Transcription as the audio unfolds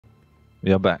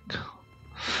We are back.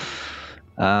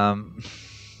 Where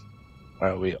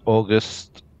are we?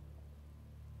 August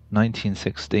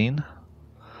 1916.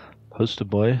 Poster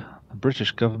boy. The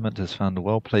British government has found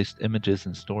well-placed images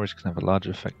in storage can have a large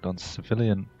effect on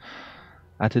civilian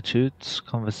attitudes,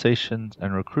 conversations,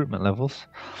 and recruitment levels.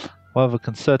 However,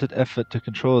 concerted effort to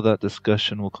control that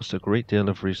discussion will cost a great deal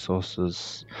of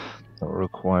resources that will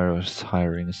require us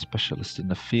hiring a specialist in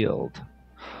the field.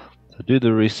 So do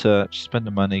the research, spend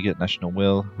the money, get national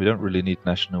will. We don't really need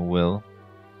national will.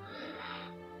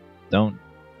 Don't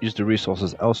use the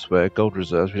resources elsewhere, gold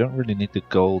reserves. We don't really need the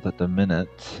gold at the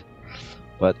minute.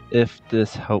 But if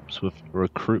this helps with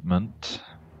recruitment,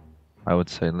 I would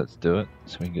say let's do it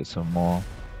so we can get some more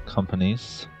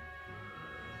companies.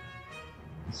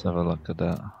 Let's have a look at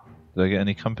that. Did I get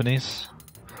any companies?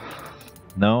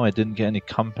 No, I didn't get any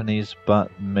companies,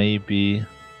 but maybe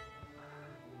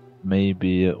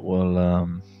it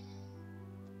will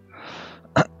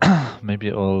maybe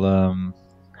it will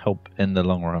help in the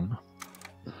long run.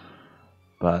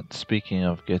 But speaking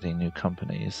of getting new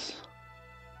companies,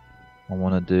 I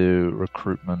want to do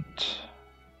recruitment.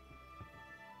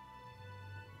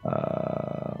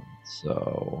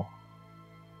 So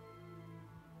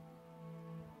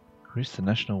increase the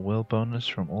national will bonus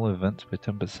from all events by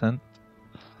 10%.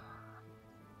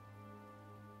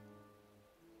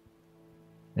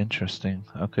 Interesting.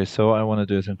 Okay, so what I want to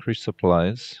do is increase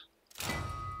supplies.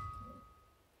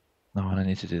 No, I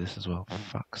need to do this as well, for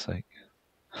fuck's sake.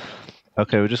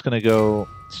 Okay, we're just gonna go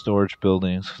storage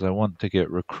buildings because I want to get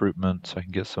recruitment so I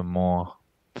can get some more.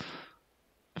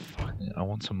 I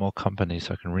want some more companies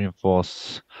so I can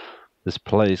reinforce this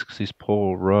place because these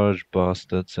poor Raj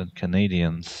bastards and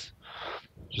Canadians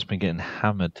just been getting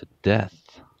hammered to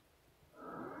death.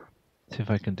 See if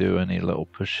I can do any little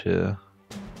push here.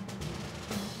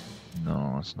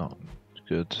 No, it's not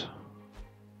good.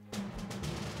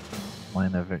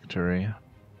 Minor victory.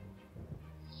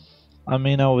 I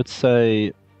mean, I would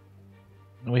say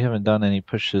we haven't done any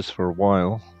pushes for a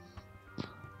while.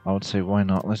 I would say why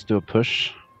not? Let's do a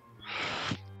push.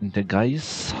 The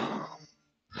guys.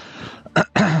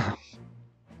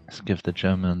 Let's give the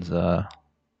Germans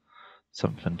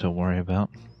something to worry about.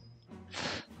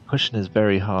 Pushing is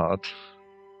very hard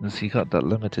because you got that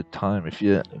limited time. If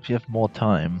you have more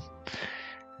time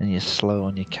and you're slow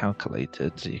on your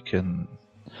calculators, you can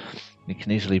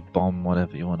easily bomb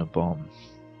whatever you want to bomb.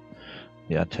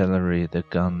 The artillery, the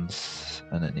guns,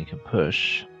 and then you can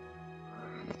push.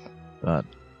 But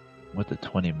with the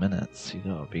 20 minutes, you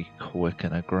gotta be quick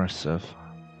and aggressive.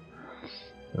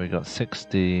 We got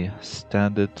 60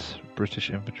 standard British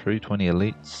infantry, 20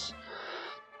 elites,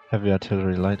 heavy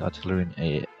artillery, light artillery,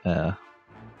 and air.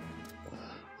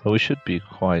 So we should be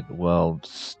quite well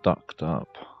stocked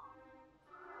up.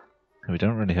 We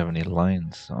don't really have any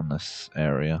lines on this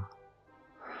area.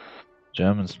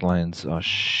 German's lines are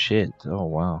shit. Oh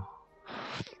wow.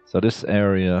 So this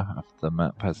area of the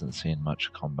map hasn't seen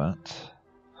much combat,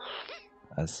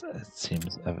 as it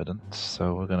seems evident.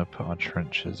 So we're gonna put our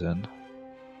trenches in.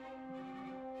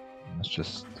 Let's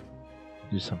just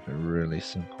do something really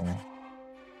simple.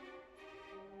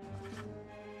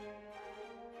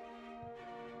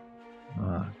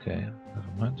 Okay,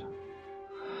 never mind.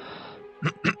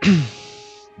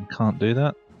 You can't do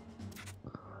that.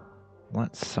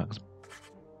 That sucks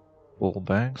ball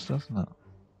bags, doesn't it?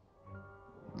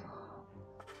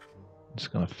 I'm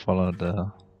just gonna follow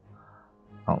the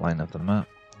outline of the map.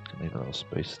 Can leave a little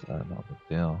space there, not a big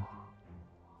deal.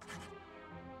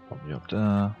 Pop you up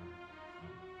there.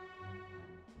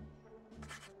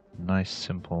 Nice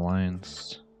simple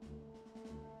lines.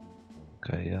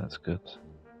 Okay, yeah, that's good.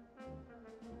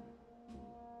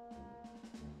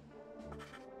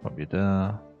 Pop you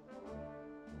there.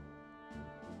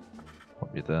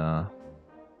 Pop you there.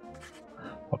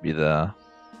 Pop you there.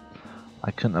 I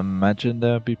couldn't imagine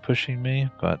they'll be pushing me,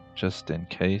 but just in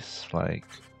case, like,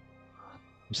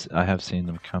 I have seen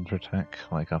them counterattack,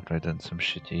 like after I did some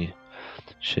shitty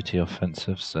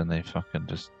offensives and they fucking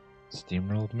just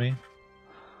steamrolled me.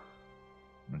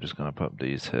 I'm just gonna put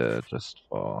these here just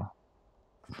for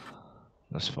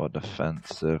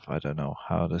defensive. I don't know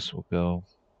how this will go.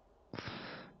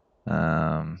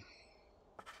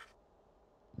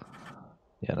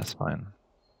 Yeah, that's fine.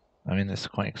 I mean, it's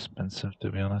quite expensive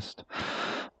to be honest,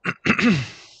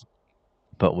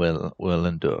 but we'll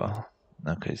endure.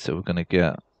 Okay, so we're gonna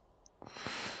get.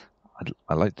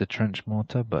 I like the trench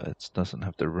mortar, but it doesn't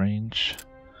have the range.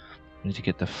 I need to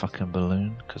get the fucking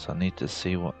balloon because I need to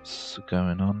see what's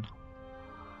going on.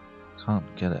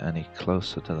 Can't get it any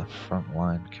closer to the front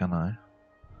line, can I?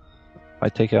 If I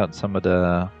take out some of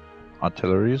the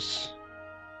artilleries,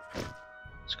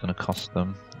 It's gonna cost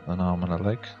them an arm and a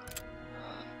leg.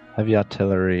 Heavy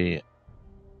artillery,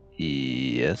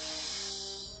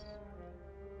 yes.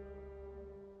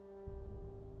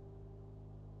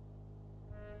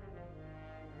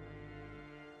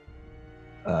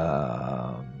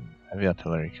 Heavy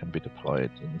artillery can be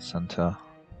deployed in the center.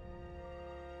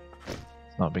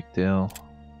 It's not a big deal.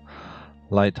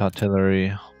 Light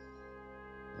artillery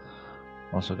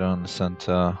also go in the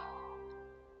center.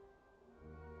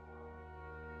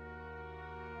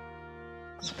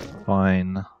 It's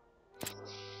fine.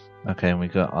 Okay, and we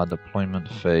got our deployment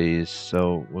phase,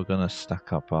 so we're gonna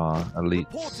stack up our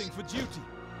elites.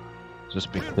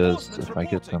 Just because if I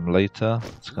get them later,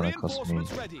 it's gonna cost me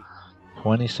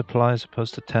 20 supplies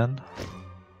opposed to 10.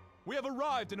 We have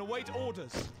arrived and await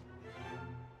orders.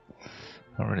 I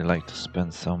don't really like to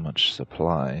spend so much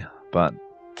supply, but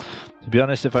to be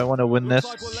honest, if I want to win this,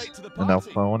 and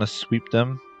if I want to sweep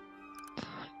them,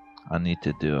 I need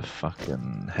to do a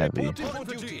fucking heavy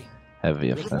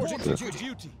offensive.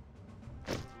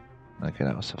 Okay,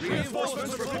 that was so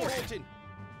fast.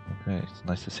 Okay, it's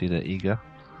nice to see they're eager.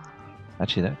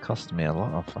 Actually, that cost me a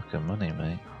lot of fucking money,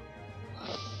 mate.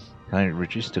 Can I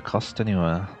reduce the cost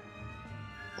anywhere?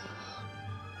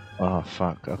 Oh,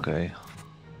 fuck, okay.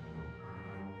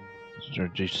 Let's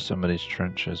reduce some of these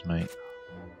trenches, mate.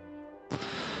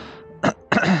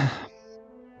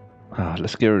 Oh,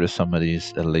 let's get rid of some of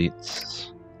these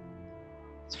elites.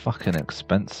 It's fucking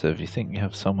expensive. You think you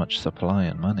have so much supply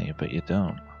and money, but you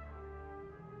don't.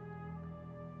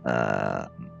 I'm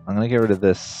gonna get rid of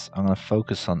this. I'm gonna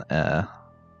focus on air.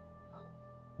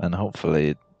 And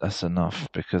hopefully that's enough,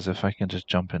 because if I can just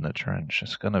jump in the trench,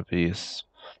 it's gonna be...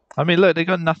 I mean, look, they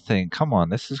got nothing. Come on,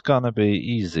 this is gonna be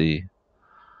easy.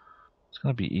 It's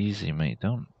gonna be easy, mate.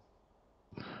 Don't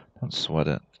sweat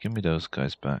it. Give me those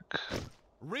guys back.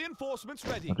 Reinforcements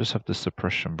ready. I'll just have the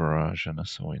suppression barrage, and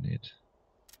that's all we need.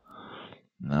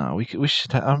 No, we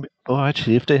should have... oh,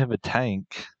 actually, if they have a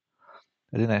tank...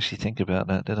 I didn't actually think about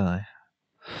that, did I?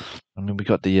 I mean, we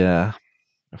got the air.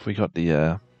 If we got the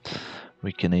air,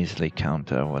 we can easily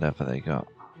counter whatever they got.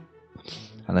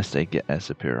 Unless they get air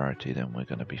superiority, then we're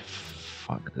going to be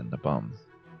fucked in the bum.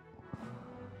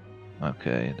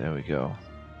 Okay, there we go.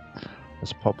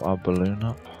 Let's pop our balloon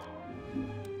up.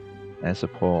 Air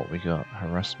support, we got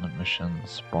harassment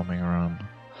missions, bombing run,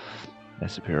 air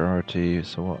superiority.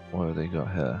 So what have they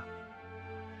got here?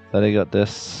 So they got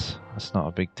this. That's not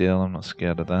a big deal. I'm not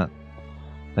scared of that.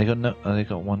 They got no. They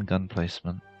got one gun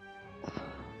placement.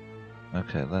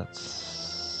 Okay,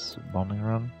 that's bombing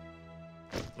run.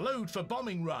 Load for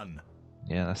bombing run.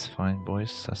 Yeah, that's fine,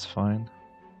 boys. That's fine.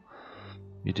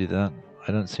 You do that.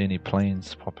 I don't see any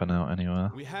planes popping out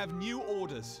anywhere. We have new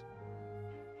orders.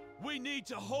 We need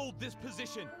to hold this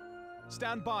position.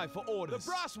 Stand by for orders.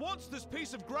 The brass wants this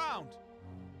piece of ground.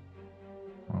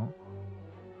 Oh.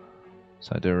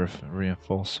 So they're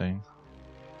reinforcing.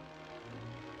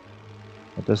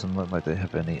 It doesn't look like they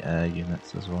have any air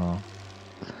units as well.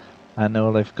 And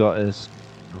all they've got is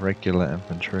regular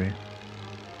infantry.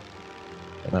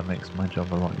 But that makes my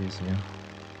job a lot easier.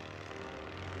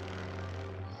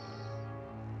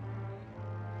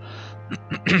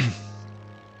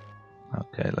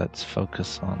 Okay, let's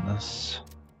focus on this.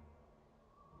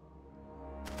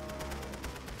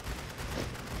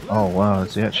 Oh wow,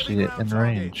 is he actually in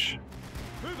range?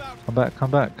 Come back,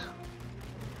 come back.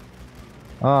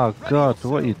 Oh god,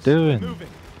 what are you doing?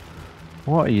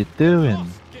 What are you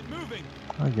doing?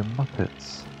 Oh, you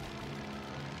muppets.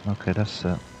 Okay, that's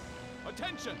it.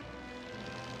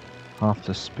 Half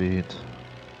the speed.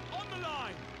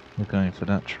 You're going for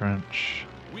that trench.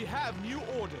 We have new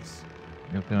orders.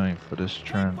 You're going for this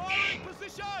trench.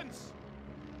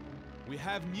 We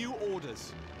have new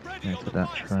orders. Going for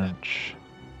that trench.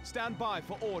 Stand by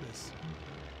for orders.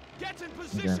 Get in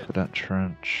position. You're going for that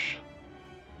trench.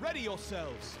 Ready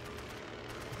yourselves.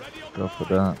 Ready on Go for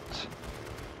that.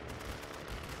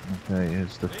 Okay,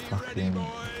 here's the fucking...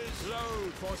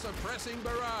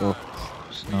 Oh,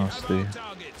 it's nasty.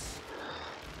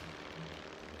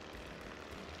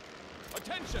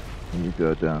 You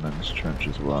go down in this trench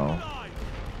as well.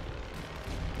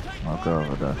 I'll go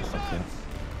over there. Okay.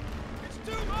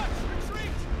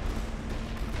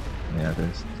 Yeah,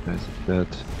 those guys are dead.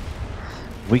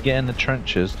 We get in the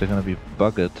trenches, they're gonna be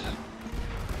buggered.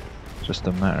 Just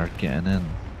a matter of getting in.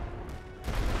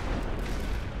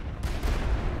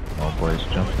 Oh boys,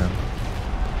 jump in.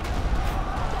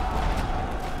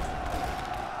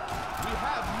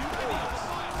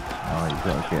 Oh, you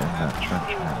gotta get in that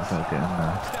trench, man. You gotta get in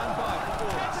there.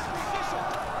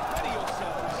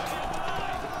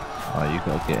 Oh, you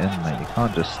gotta get in, mate. You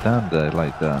can't just stand there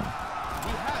like that.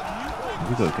 You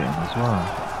you got to get in as well.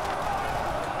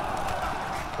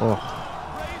 Oh.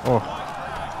 Oh.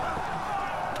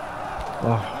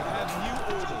 Oh.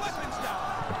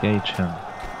 Engage him.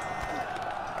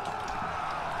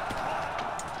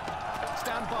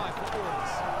 Stand by for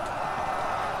orders.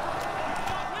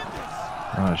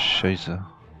 Oh, Shazer.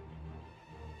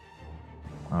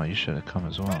 Oh, you should have come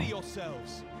as well. Ready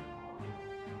yourselves.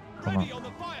 Come Ready on. on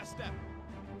the fire step.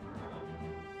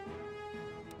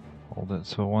 Hold it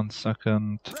for 1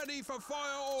 second. Ready for fire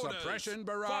orders. Suppression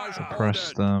barrage.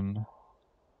 Suppress them.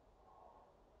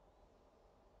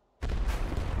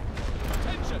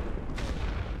 Attention.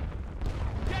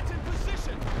 Get in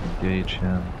position. Engage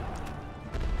him.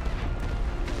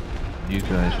 You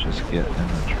guys just get in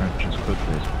the trench as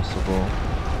quickly as possible.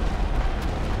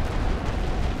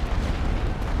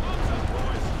 Arms up,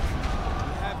 boys.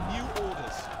 We have new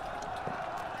orders.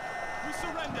 We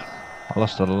surrender. I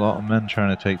lost a lot of men trying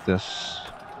to take this.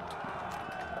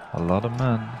 A lot of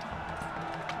men.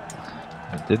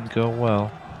 It didn't go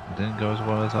well. It didn't go as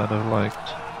well as I'd have liked.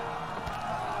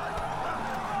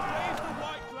 Raise the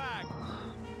white flag.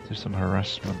 Do some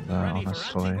harassment there,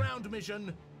 honestly. Ground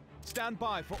mission. Stand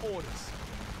by for orders.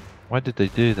 Why did they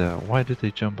do that? Why did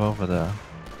they jump over there?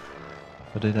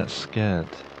 Were they that scared?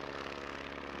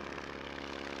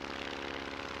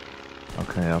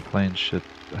 Okay, our plane should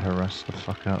harass the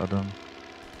fuck out of them.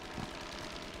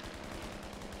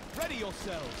 Ready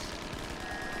yourselves.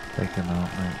 Take him out,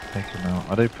 mate. Take him out.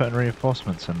 Are they putting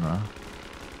reinforcements in there?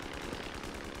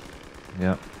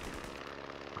 Yep.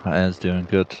 That air's doing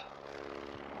good.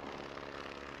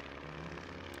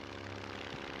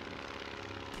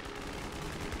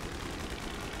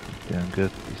 Doing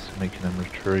good. He's making them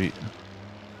retreat.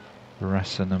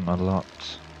 Harassing them a lot.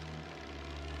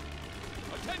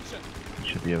 Attention.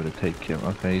 Should be able to take him.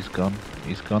 Okay, he's gone.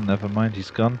 He's gone. Never mind.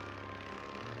 He's gone.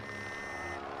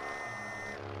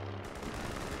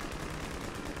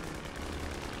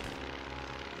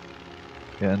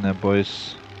 Get in there,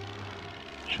 boys.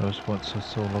 Show us what's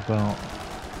this all about.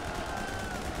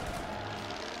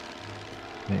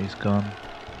 Yeah, he's gone.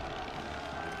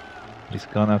 He's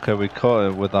gone. Okay, we caught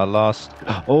it with our last.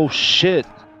 Oh shit!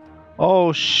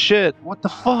 Oh shit! What the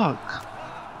fuck?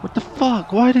 What the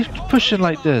fuck? Why are they pushing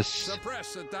like this?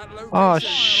 Oh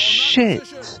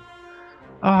shit!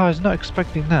 Oh, I was not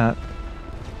expecting that.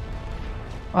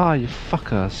 Ah, you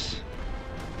fuckers.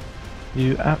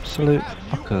 You absolute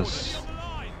fuckers.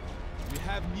 We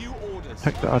have new orders.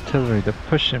 Check the artillery, they're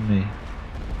pushing me.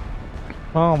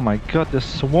 Oh my god, they're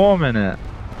swarming it.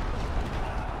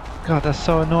 God, that's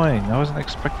so annoying. I wasn't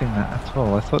expecting that at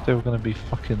all. I thought they were going to be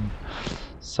fucking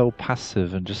so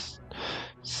passive and just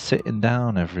sitting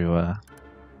down everywhere.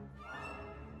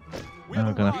 Now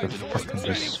we're going to have to fucking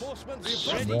just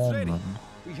swarm them.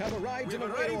 We have arrived and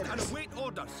await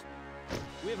orders.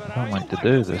 I don't like to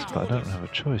do this, but I don't have a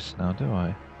choice now, do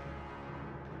I?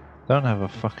 Don't have a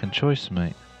fucking choice,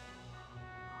 mate.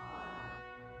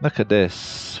 Look at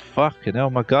this. Fucking hell,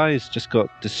 my guys just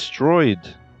got destroyed.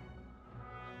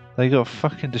 They got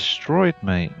fucking destroyed,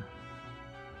 mate.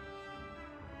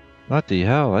 Bloody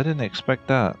hell, I didn't expect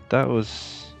that. That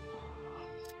was...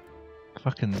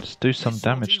 Fucking just do some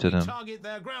damage to them. Target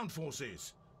their ground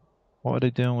forces. What are they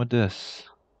doing with this?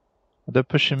 They're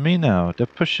pushing me now. They're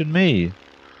pushing me.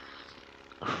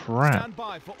 Crap. Stand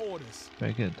by for orders.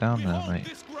 Better get down We there, hold mate.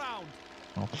 this ground.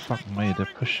 Oh, fuck Take me. They're fire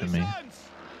in pushing me. positions.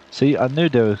 See, I knew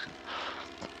they were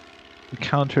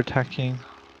counter-attacking.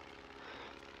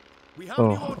 We have new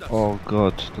Oh, orders. oh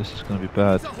god, this is gonna be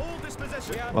bad. To hold this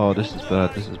position. Oh, this is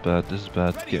bad, this is bad, this is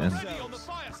bad. Ready Get in. yourselves. On the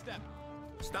fire step.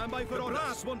 Stand by for orders.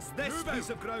 Brass wants this piece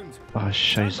of ground. Oh,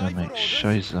 Shazer, mate,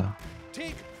 Shazer.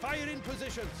 Take fire in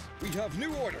positions. We have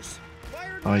new orders.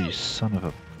 Fire Oh, now. you son of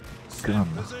a gun.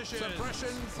 Suppression.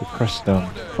 Suppress them.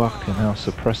 Fucking hell,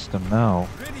 suppress them now.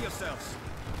 Ready yourselves.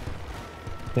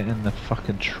 Get in the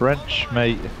fucking trench,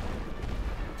 mate.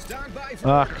 Stand by for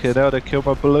Ah, orders. kid, how to kill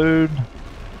my balloon.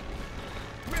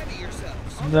 Ready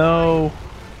yourselves. No.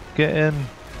 Get in.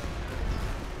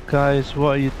 Guys,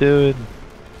 what are you doing?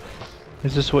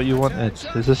 Is this what you wanted?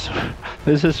 Is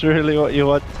this really what you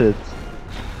wanted?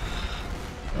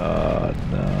 Oh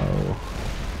no.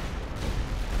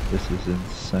 This is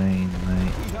insane,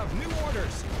 mate. We have new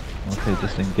orders. Okay,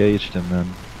 just engaged him then.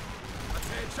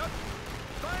 Attention.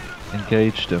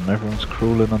 Engaged him. Everyone's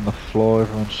crawling on the floor.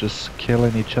 Everyone's just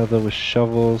killing each other with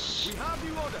shovels. We have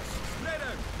new orders. Spread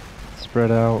out.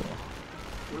 Spread out.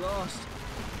 We're lost.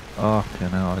 Oh, okay,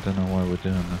 now I don't know why we're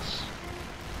doing this.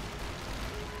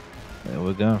 Yeah,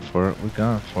 we're going for it. We're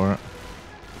going for it.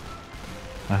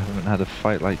 I haven't had a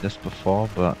fight like this before,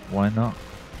 but why not?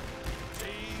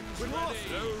 We're lost.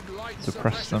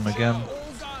 Suppress them again. All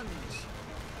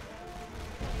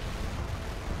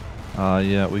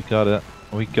Yeah, we got it.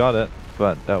 We got it,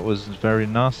 but that was very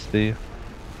nasty.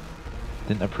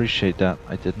 Didn't appreciate that.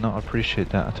 I did not appreciate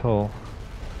that at all.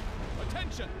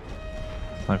 Attention.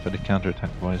 Time for the counterattack,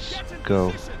 boys. Get in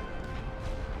Go. position.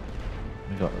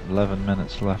 We got 11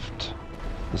 minutes left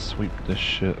to sweep this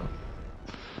shit.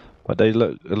 But they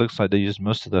look. It looks like they used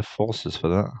most of their forces for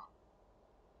that.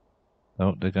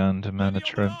 Oh, they're going to man a Ready on the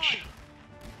trench.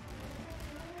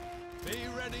 Be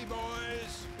ready,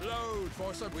 boys. Load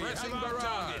for suppressing our barrage.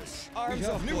 targets. We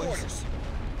have new orders.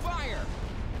 Fire.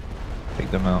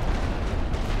 Take them out.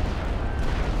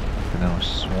 You know,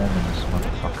 swarming this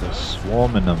motherfucker.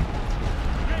 Swarming them.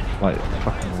 Like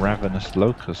fucking ravenous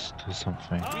locust or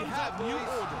something. We have new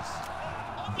orders.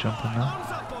 Jump in there.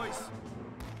 Arms up, boys.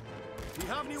 We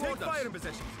have new orders. Fire in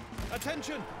position.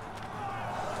 Attention.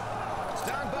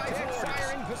 Stand by for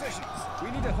fire in positions.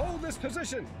 We need to hold this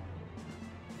position.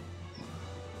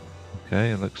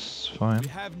 Okay, it looks fine. We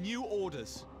have new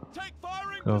orders. Take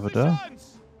firing Go over there.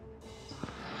 positions.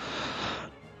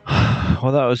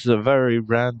 Well, that was a very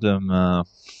random,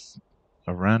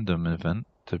 event.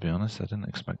 To be honest, I didn't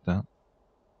expect that.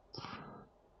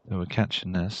 They were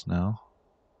catching this now.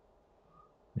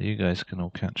 You guys can all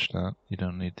catch that. You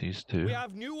don't need these two. We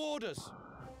have new orders.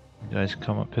 You guys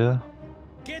come up here.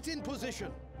 Get in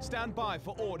position. Stand by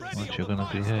for orders. Once you're gonna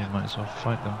be here, you might as well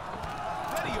fight them.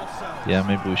 Ready yourselves. Yeah,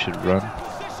 maybe we should run.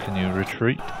 Position. Can you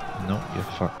retreat? No, you're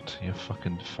fucked. You're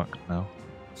fucking fucked now.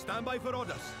 Stand by for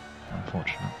orders.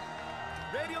 Unfortunate.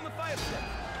 Ready on the fire step.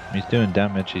 He's doing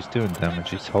damage. He's doing damage.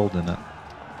 He's holding it.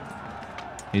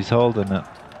 He's holding it.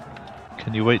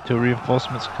 Can you wait till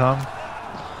reinforcements come?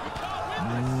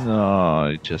 No,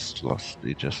 he just lost.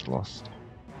 He just lost.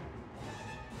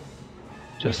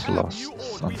 Just We have lost. new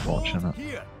orders. Unfortunate.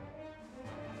 Here.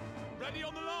 Ready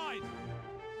on the line.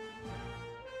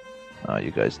 Oh,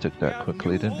 you guys took We that have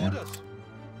quickly, new didn't you? orders.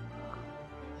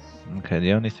 Okay,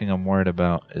 the only thing I'm worried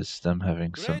about is them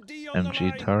having some Ready on the MG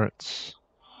line. turrets.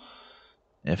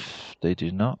 If they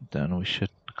do not, then we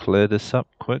should clear this up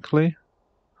quickly.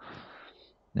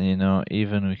 And, you know,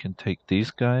 even we can take these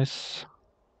guys.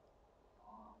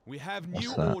 We have What's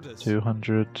new that? orders.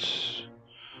 200.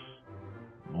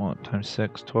 What, times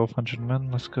 6? 1200 men?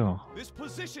 Let's go. This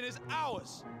position is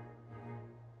ours.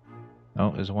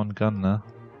 Oh, there's one gun there.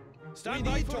 Stand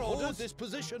by for orders. This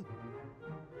position.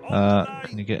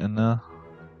 Can you get in there?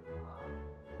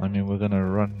 I mean, we're gonna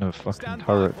run the fucking Stand by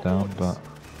turret for down, orders. but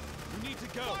We need to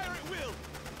go. Fire at will.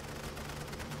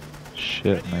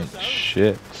 shit, Ready mate, yourself.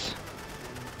 shit.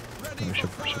 Ready We should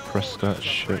for suppress fire. that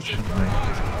shit, shouldn't we?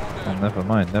 Oh, never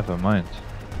mind, never mind.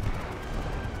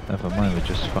 Never mind, we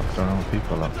just fucked our own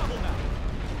people up. Double now.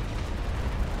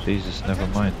 Jesus, never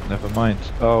mind, never mind.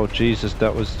 Oh, Jesus,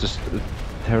 that was just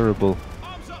terrible.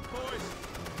 Arms up, boys.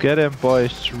 Get him,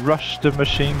 boys, rush the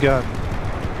machine gun.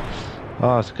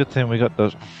 Oh, it's a good thing we got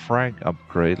the frag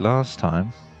upgrade last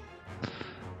time.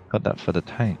 Got that for the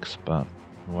tanks, but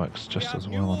it works We just have as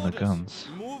new well on the orders. guns.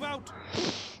 Move out.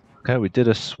 Okay, we did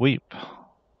a sweep.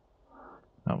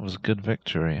 That was a good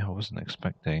victory. I wasn't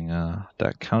expecting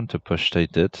that counter push they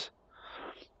did. It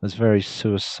was very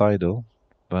suicidal,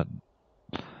 but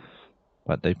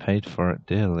they paid for it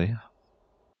dearly.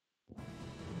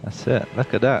 That's it.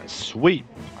 Look at that. Sweep.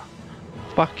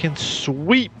 Fucking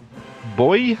sweep,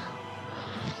 boy.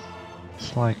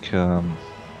 It's like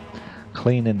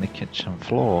cleaning the kitchen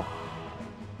floor.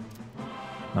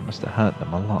 That must have hurt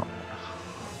them a lot.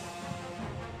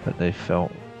 But they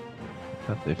felt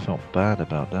bad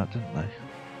about that, didn't they?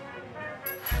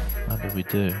 How did we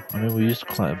do? I mean, we used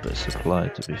quite a bit of supply,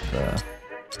 to be fair,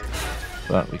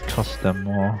 but we cost them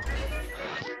more.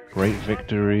 Great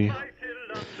victory.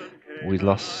 We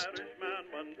lost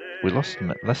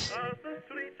less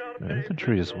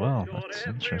infantry as well. That's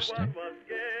interesting.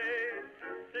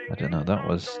 I don't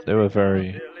know. They were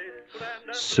very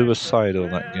suicidal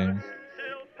that game,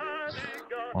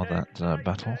 or that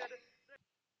battle.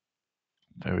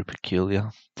 Very peculiar.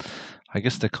 I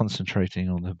guess they're concentrating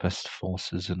on their best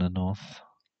forces in the north,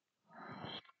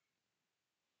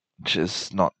 which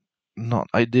is not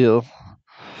ideal.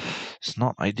 It's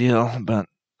not ideal, but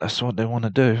that's what they want to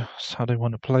do. That's how they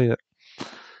want to play it.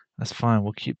 That's fine.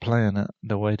 We'll keep playing it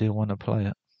the way they want to play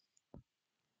it.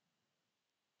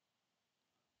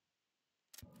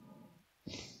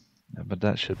 Yeah, but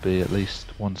that should be at least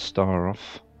 1 star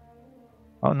off.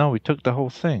 Oh no, we took the whole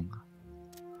thing.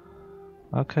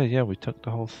 Okay, yeah, we took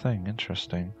the whole thing.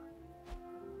 Interesting.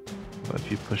 But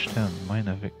if you push down,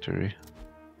 minor victory.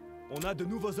 On a de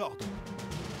nouveaux ordres.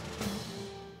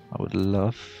 I would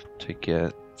love to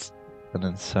get an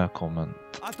encirclement.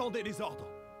 Attendez les ordres.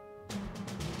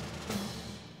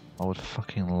 I would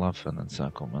fucking love an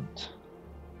encirclement.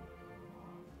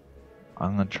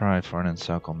 I'm gonna try for an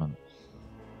encirclement.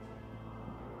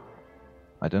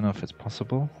 I don't know if it's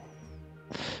possible.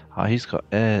 Ah, he's got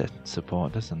air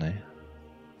support, doesn't he?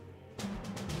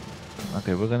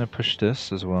 Okay, we're gonna push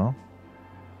this as well.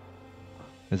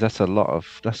 Cause that's a lot of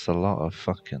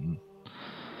fucking.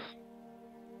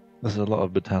 There's a lot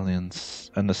of battalions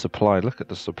and the supply. Look at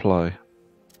the supply.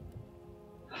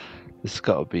 This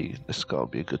gotta be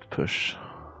a good push.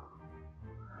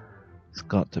 It's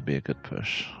got to be a good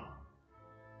push.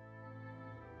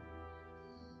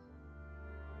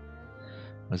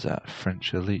 Was that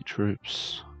French elite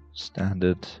troops?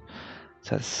 Standard. Is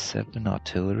that 7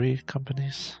 artillery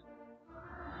companies?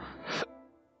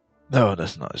 No,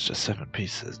 that's not. It's just 7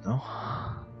 pieces, no?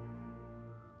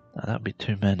 No, that'd be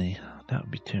too many. That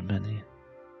would be too many.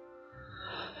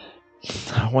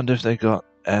 I wonder if they got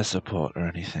air support or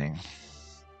anything.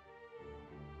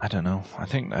 I don't know. I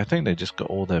think they just got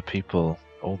all their people,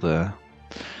 all their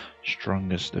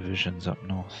strongest divisions up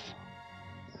north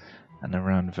and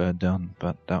around Verdun,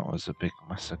 but that was a big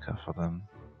massacre for them.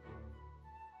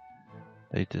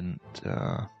 They didn't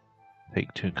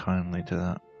take too kindly to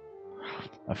that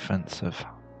offensive.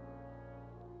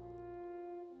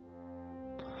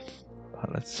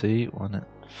 But let's see when it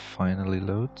finally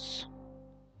loads.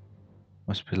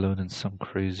 Must be loading some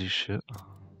crazy shit.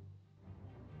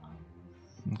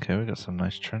 Okay, we got some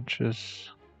nice trenches.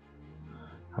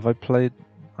 Have I played?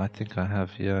 I think I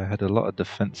have, yeah. I had a lot of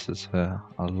defenses here.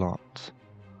 A lot.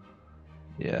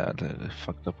 Yeah, they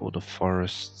fucked up all the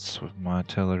forests with my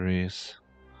artilleries.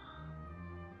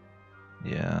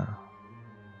 Yeah.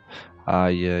 Ah,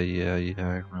 yeah,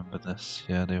 I remember this.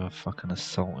 Yeah, they were fucking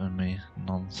assaulting me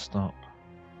non-stop.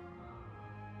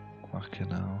 Fucking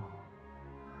hell.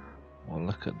 Well,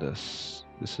 look at this.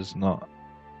 This is not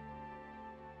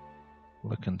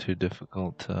looking too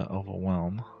difficult to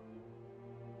overwhelm.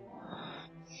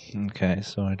 Okay,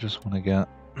 so I just want to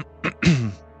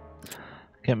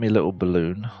get me a little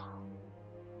balloon.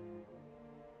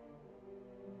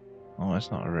 Oh, that's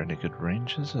not a really good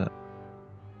range, is it?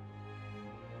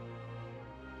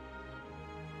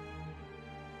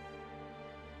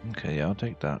 Okay, yeah, I'll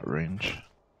take that range.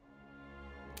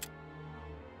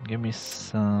 Give me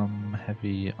some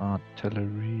heavy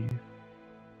artillery.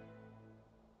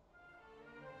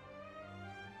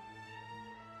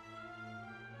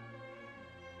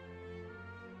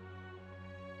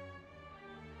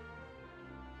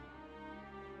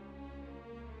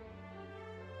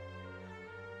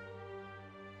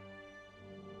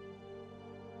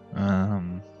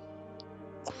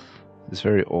 It's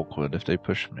very awkward. If they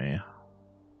push me,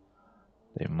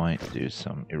 they might do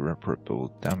some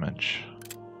irreparable damage.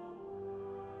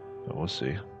 But we'll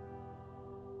see.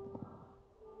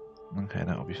 Okay,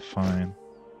 that'll be fine.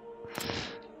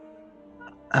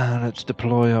 Let's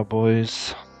deploy our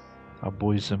boys. Our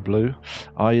boys in blue.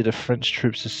 Yeah, the French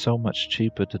troops are so much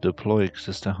cheaper to deploy because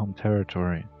it's their home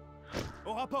territory.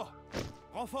 Au rapport.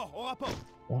 Renfort, au rapport.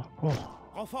 Oh.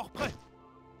 Renfort prêt.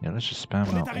 Yeah, let's just spam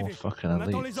out more fucking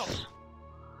elites.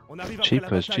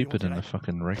 Cheaper than the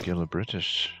fucking regular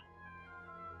British.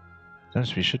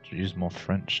 Sometimes we should use more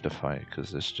French to fight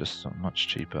because it's just so much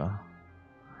cheaper.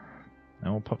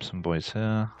 And we'll pop some boys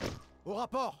here. Au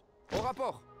rapport. Au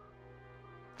rapport.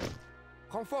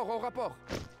 Renfort au rapport.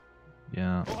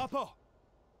 Yeah. Au rapport.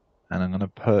 And I'm gonna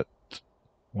put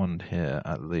one here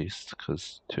at least,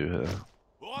 because 2 here.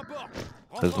 Au rapport.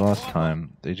 Because last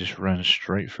time they just ran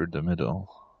straight through the middle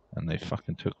and they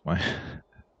fucking took my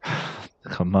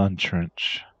command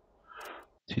trench.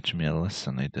 Teach me a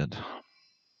lesson, they did.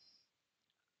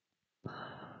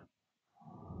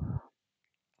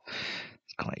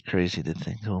 It's quite crazy to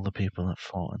think all the people that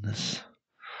fought in this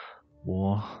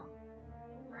war.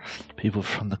 People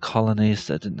from the colonies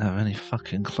that didn't have any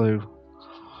fucking clue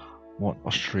what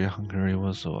Austria-Hungary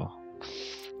was or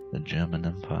the German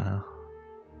Empire.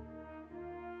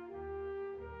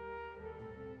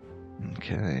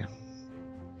 Okay.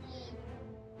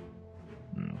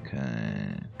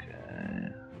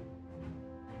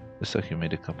 Looks like you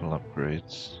made a couple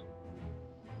upgrades.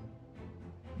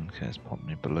 Okay, let's pop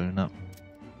my balloon up.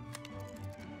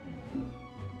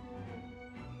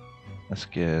 Let's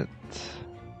get...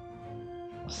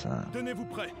 what's that? Tenez-vous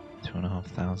prêt.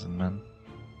 2,500 men.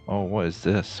 Oh, what is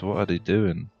this? What are they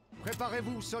doing?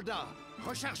 Préparez-vous, soldats.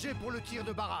 Rechargez pour le tir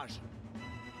de barrage.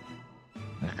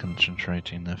 They're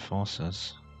concentrating their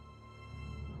forces.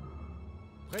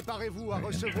 Préparez-vous à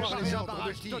recevoir les ordres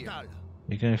de tir.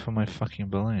 You're going for my fucking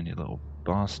balloon, you little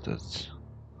bastards.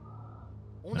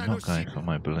 On You're a not nos going for cibles.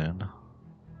 my balloon.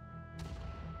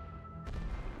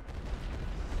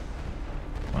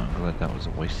 Well, I'm feel like that was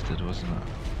wasted, wasn't it?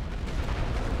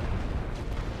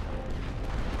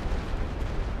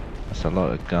 That's a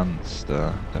lot of guns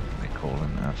there. Definitely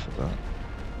calling out for that.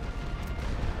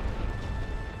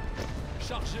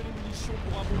 Chargez les munitions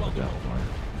pour un Go that bombardement. way.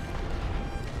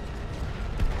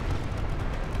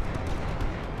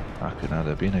 Fucking hell,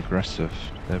 they're being aggressive.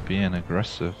 They're being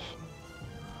aggressive.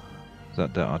 Is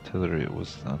that the artillery? It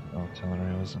was that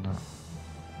artillery, wasn't it?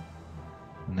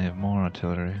 And they have more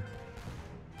artillery.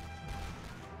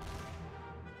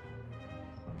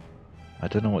 I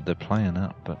don't know what they're playing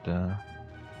at, but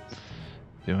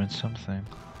doing something.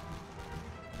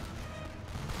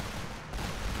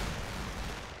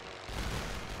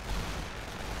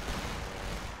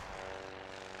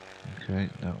 Okay,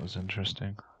 that was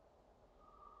interesting.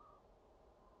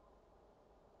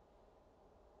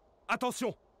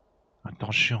 Attention!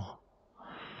 Attention!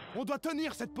 On doit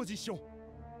tenir cette position.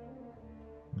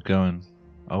 Going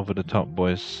over the top,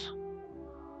 boys.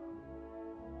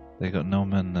 They got no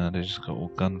men there, they just got all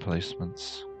gun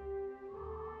placements.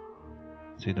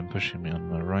 See them pushing me on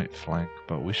my right flank,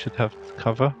 but we should have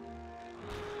cover.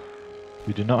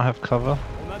 We do not have cover.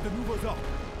 On a de nouveaux ordres.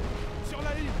 Sur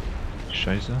la ligne.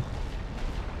 Scheiße.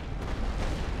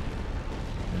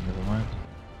 Okay, never mind.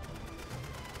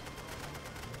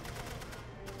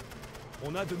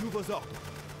 On a de nouveaux ordres.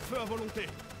 Feu à volonté.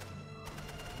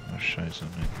 Oh, Scheiße,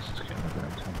 mate, this is getting a bit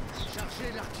intense.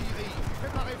 Chargez l'artillerie.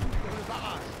 Préparez-vous pour le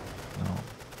barrage. No.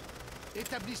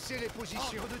 Établissez les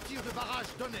positions. Ordre de tir de barrage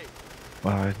donné.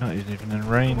 Wow, he's not even in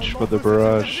range for the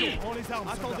barrage. Prends les armes.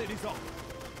 Attendez les ordres.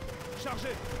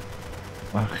 Chargez.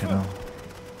 Fucking hell.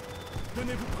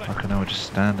 Tenez-vous prêts. Fucking hell, we're just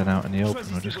standing out in the open,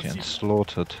 we're just getting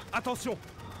slaughtered. Attention.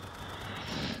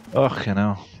 Fucking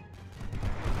hell.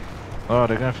 Oh,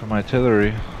 they're going for my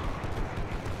artillery.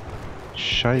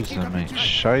 Scheiße, mate,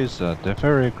 Scheiße. They're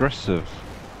very aggressive.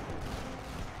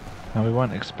 And we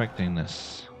weren't expecting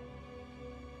this.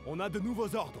 On a de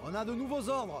nouveaux ordres. On a de nouveaux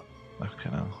ordres.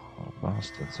 Fucking hell, what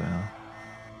bastards they are.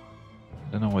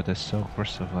 I don't know why they're so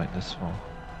aggressive like this for.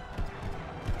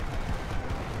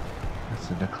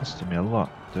 They're costing me a lot,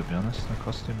 to be honest, they're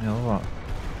costing me a lot.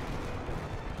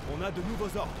 On a de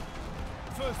nouveaux ordres.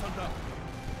 Feu, soldats.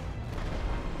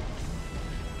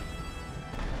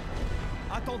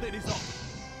 Attendez les ordres.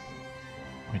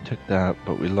 We took that,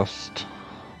 but we lost.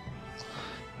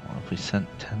 Well, if we sent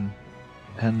 10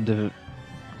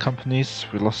 companies,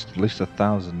 we lost at least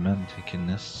 1,000 men taking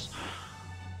this.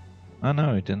 Oh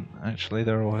no, we didn't. Actually,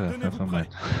 they're all here. Never mind.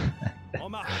 En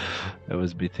marche. I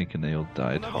was be thinking they all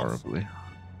died horribly.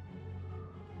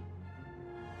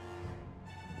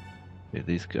 Yeah,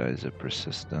 these guys are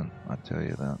persistent, I tell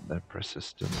you that, they're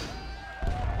persistent.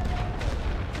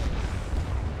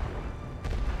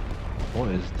 What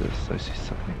is this? I see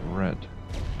something red.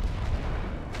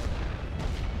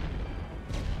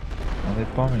 Are they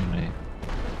bombing me?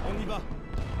 On y va.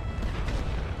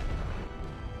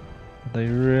 Are they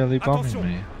really bombing Attention.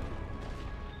 me?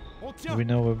 On tient. We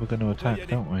know where we're going to attack, aller.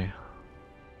 don't we? I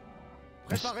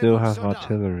Préparez-vous, still have soldats.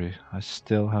 artillery. I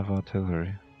still have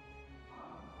artillery.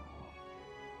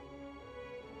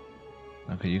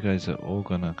 Okay, you guys are all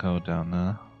gonna go down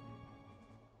there.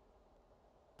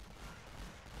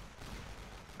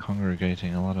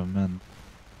 Congregating a lot of men.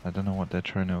 I don't know what they're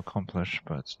trying to accomplish,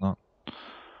 but it's not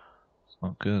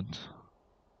good.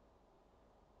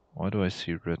 Why do I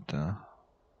see red there?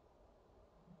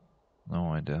 No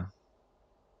idea.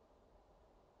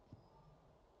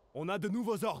 On a de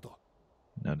nouveaux ordres.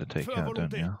 You know to take Feu à out, don't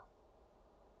volonté. you?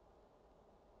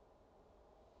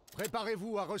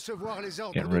 Préparez-vous à recevoir les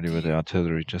ordres Get de ready with the tir.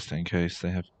 artillery just in case they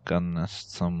have gun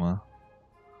nests somewhere.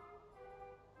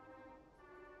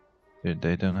 Dude,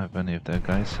 they don't have any of their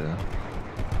guys here.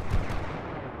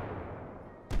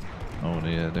 Oh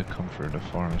yeah, they come through the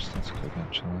forest, that's good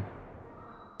actually.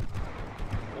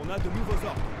 On a de nouveaux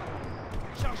ordres.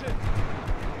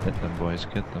 Chargez. Get them boys,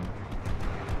 get them.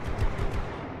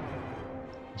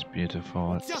 It's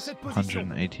beautiful, Tiens it's cette position.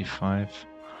 185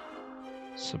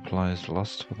 supplies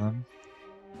lost for them.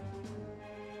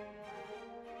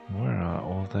 Where are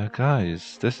all their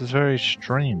guys? This is very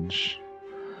strange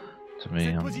to me,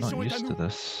 Cette I'm position not est à used to nous.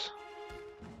 this.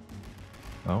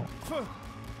 Oh, Feu.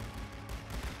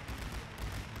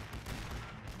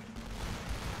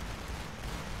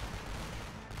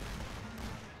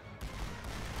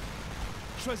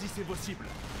 Choisissez vos cibles.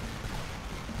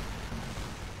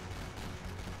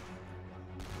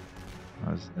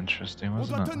 that was interesting, On doit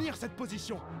wasn't it? tenir cette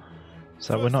position.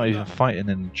 So we're not even fighting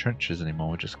in the trenches anymore,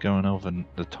 we're just going over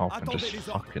the top and just Attendez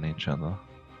les ordres. fucking each other.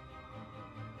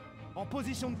 En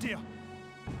position de tir.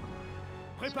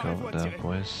 Let's go Préparez-vous over à there, tirer.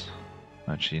 boys.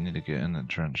 Actually, you need to get in the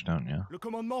trench, don't you? Le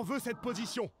commandement veut cette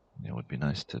position. It would be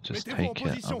nice to just Mettez-vous en take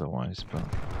it position. otherwise, but...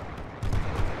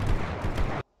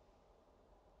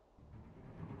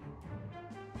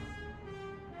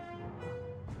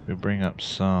 We bring up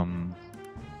some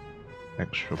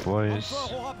extra boys.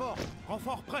 Renfort au rapport.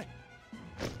 Renfort prêt.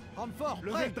 Renfort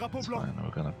levez le drapeau It's blanc. fine,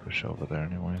 we're gonna push over there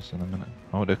anyways in a minute.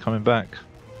 Oh, they're coming back.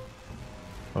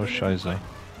 Oh, Scheiße.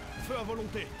 Feu à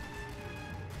volonté.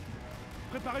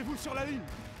 Préparez-vous sur la ligne.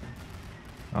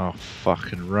 Oh,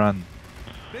 fucking run.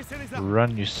 Baissez les armes.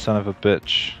 Run, you son of a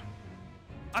bitch.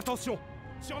 Attention.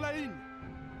 Sur la ligne.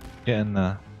 Get in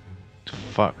there.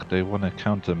 Fuck, they want to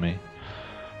counter me.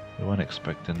 They weren't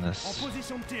expecting En this.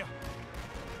 position de tir.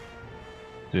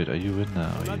 Dude, are you in there?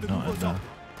 On Are a you de not in nouveaux there? ordres.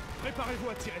 Préparez-vous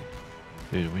à tirer.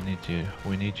 Dude, we need you.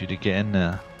 We need you to get in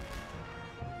there.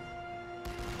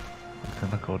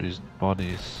 Look at all these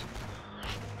bodies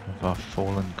of our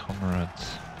fallen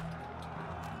comrades.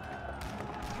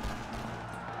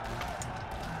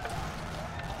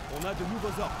 On a de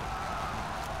nouveaux ordres.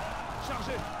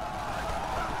 Chargez.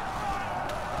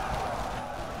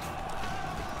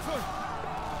 Feu.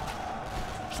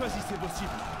 Choisissez vos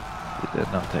cibles.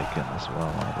 They're not taking as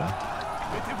well either.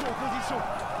 Mettez-vous en position.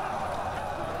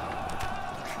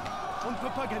 On ne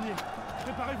peut pas gagner.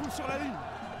 Préparez-vous sur la ligne.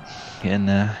 Get in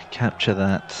there, capture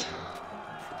that.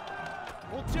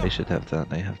 On tient. They should have that,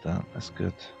 they have that, that's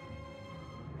good.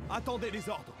 Attendez les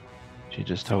ordres. If you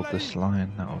just hold this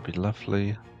line, that would be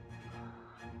lovely.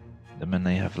 The men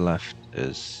they have left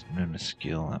is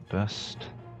minuscule at best.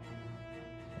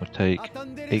 We'll take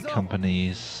Attendez les 8 ordres.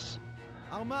 companies,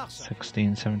 En marche.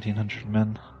 1700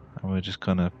 men, and we're just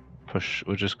gonna push,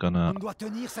 we're just gonna On doit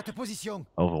tenir cette position.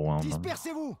 overwhelm them.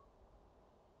 Dispersez-vous.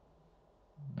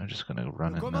 They're just gonna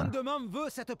run Le in there. commandement veut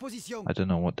cette position. I don't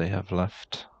know what they have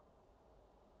left.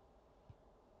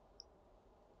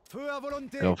 Feu à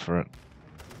volonté. Go for it.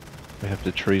 We have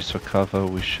the trees for cover,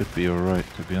 we should be alright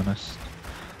to be honest.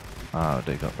 Ah,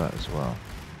 they got that as well.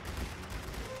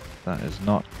 That is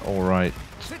not alright.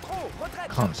 C'est trop. Retraite.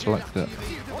 Can't select it. On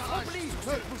se replie.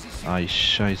 Feu. Ah,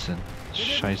 scheiße.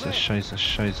 Scheiße, scheiße,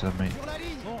 scheiße, mate. Sur la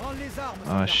ligne. On rend les armes.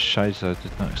 Ah, scheiße, I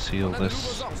did not see all On a de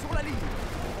this. nouveaux ordres. Sur la ligne.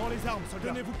 Prends les armes, soldats.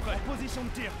 Tenez-vous prêts. En position de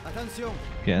tir. Attention.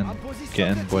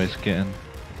 Get in, boys, get in.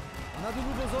 On a de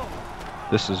nouveaux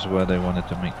ordres. This is where they wanted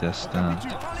to make their stand.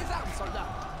 Prends les armes, soldats.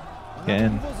 On a Get de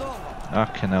in. nouveaux ordres.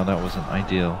 Okay, now that wasn't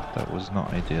ideal. That was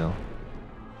not ideal.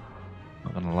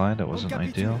 Not gonna lie, that wasn't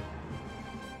ideal.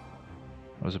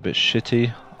 That was a bit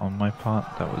shitty on my part.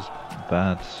 That was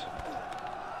bad.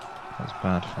 That was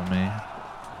bad for me.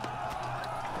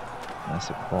 Their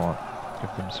support.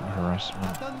 Give them some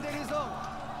harassment. Attendez les ordres.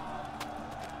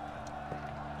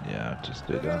 Yeah, just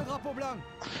do Levez le that. drapeau blanc.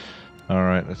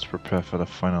 Alright, let's prepare for the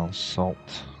final assault.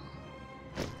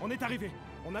 On est arrivé.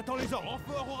 On attend les ordres.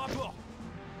 Renfort au rapport.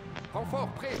 Renfort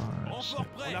prêt. 5, Renfort 6,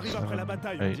 prêt. On arrive après la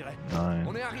bataille, on 8, dirait. 9,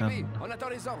 On est arrivé. 10, On attend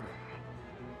les ordres.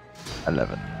 11.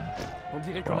 On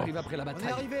dirait qu'on arrive après la bataille. On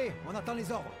est arrivé. On attend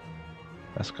les ordres.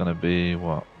 That's gonna be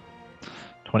what?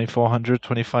 2,400,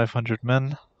 2,500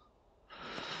 men?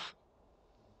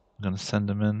 I'm gonna send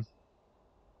them in.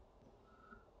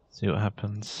 See what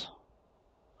happens.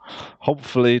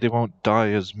 Hopefully they won't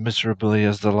die as miserably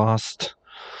as the last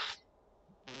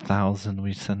 1,000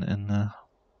 we sent in there.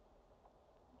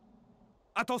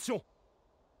 Attention.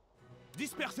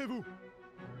 Dispersez-vous.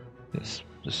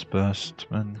 Dispersed,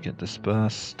 men, get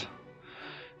dispersed.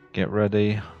 Get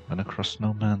ready. I'm gonna cross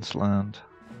no man's land.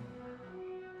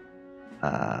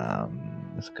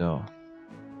 Let's go.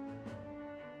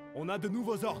 On a de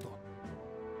nouveaux ordres.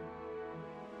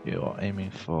 You are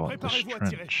aiming for this Préparez-vous à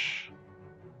tirer. trench.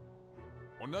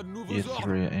 On a de nouveaux You ordres.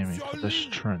 3 are aiming Sur for la this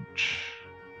ligne. trench.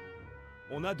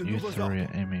 On a de You nouveaux 3 ordres.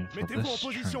 are aiming for Mettez-vous en this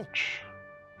position. trench.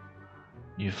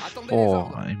 You Attendez les 4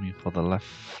 ordres. are aiming for the left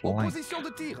En flank. position de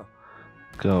tir.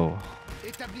 Go.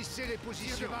 Établissez les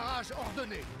positions de barrage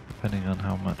ordonnées. Depending on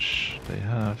how much they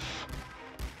have.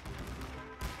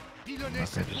 Pilonnez Okay,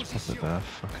 cette just pop it position. there.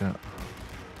 Fuck it.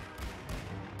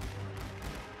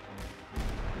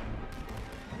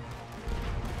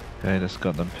 Okay, that's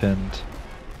got them pinned.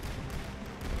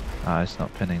 Ah, it's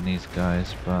not pinning these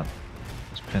guys, but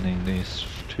it's pinning these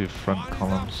 2 front Prends les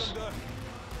armes, columns.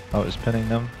 soldats. Oh, it's pinning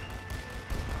them.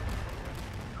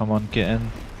 Come on, get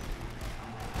in.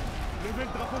 Levez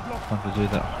le drapeau blanc. Time to do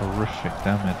that horrific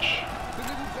damage.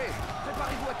 Tenez-vous prêts.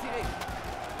 Préparez-vous à tirer.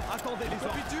 Attendez les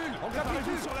ordres. On Préparez-vous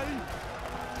capitule. sur la ligne.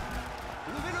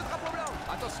 Levez le drapeau blanc.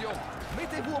 Attention.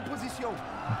 Mettez-vous en position.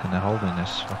 Fucking, they're holding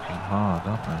this fucking hard,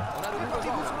 aren't they? On a de nouveaux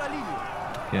ordres. Sur la ligne.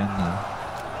 Get in there.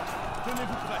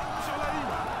 Tenez-vous prêts. Sur la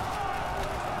ligne.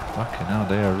 Fucking hell,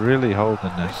 they are really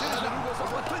holding this. On a de nouveaux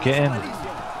Get in.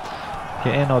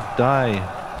 Get in or die.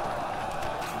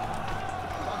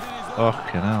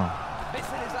 Fucking hell.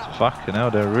 Fucking hell,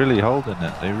 they're really holding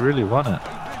it. They really want it.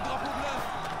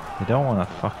 They don't want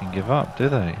to fucking give up, do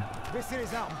they?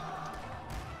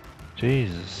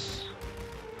 Jesus.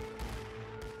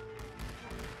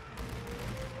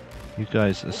 You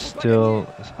guys are still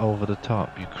over the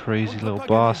top, you crazy little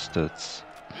bastards.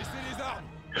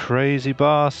 Crazy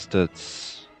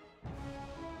bastards.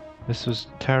 This was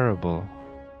terrible.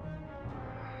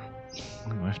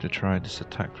 We have to try this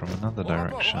attack from another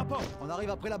direction. On arrive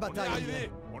après la bataille.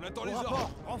 On attend les ordres.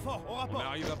 Renfort, au rapport. On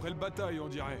arrive après le bataille, on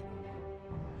dirait.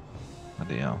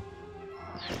 Bloody hell.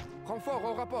 Renfort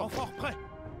au rapport. Renfort prêt.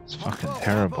 It's fucking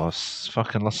terrible. It's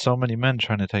fucking lost so many men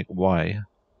trying to take Y.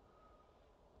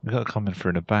 We gotta come in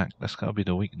through the back. That's gotta be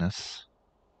the weakness.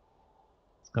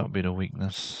 It's gotta be the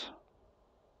weakness.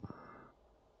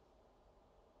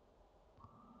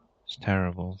 It's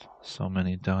terrible. So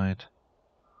many died.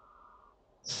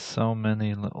 So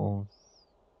many little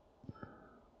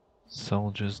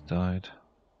soldiers died.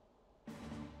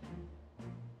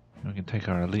 We can take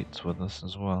our elites with us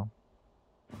as well.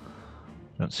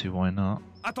 Don't see why not.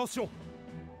 Attention.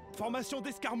 Formation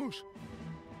d'escarmouche.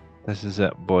 This is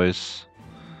it, boys.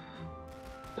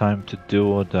 Time to do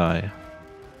or die.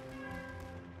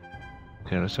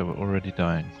 Okay, let's say we're already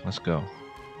dying. Let's go.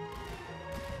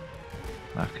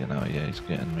 Fucking hell, yeah, he's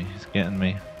getting me. He's getting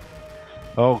me.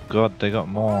 Oh god, they got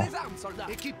more.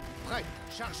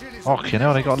 Fucking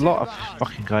hell, they got a lot of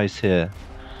fucking guys here.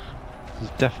 This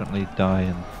is definitely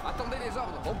dying.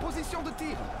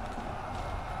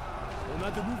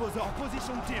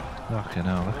 Fucking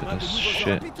hell, look at this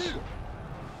shit.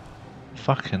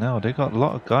 Fucking hell, they got a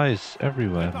lot of guys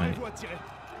everywhere, mate.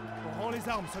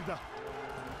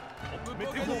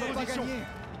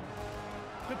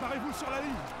 Préparez-vous sur la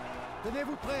ligne.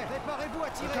 Tenez-vous prêts, préparez-vous à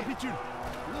tirer. Capitule.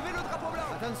 Levez le drapeau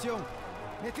blanc. Attention,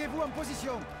 mettez-vous en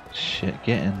position. Shit,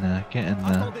 get in there, get in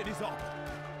there. Attendez les ordres.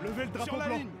 Levez le drapeau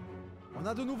blanc. On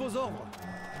a de nouveaux ordres.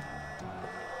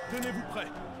 Tenez-vous prêts.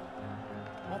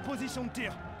 En position de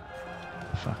tir.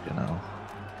 Fucking hell.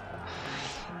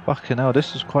 Fucking hell,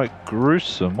 this was quite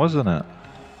gruesome, wasn't it?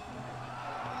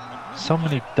 So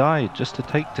many died just to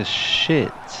take this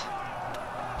shit.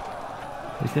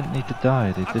 They didn't need to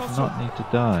die, they did not need to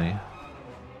die.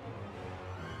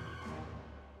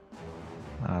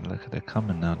 Ah, look, they're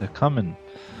coming now, they're coming.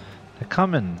 They're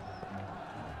coming.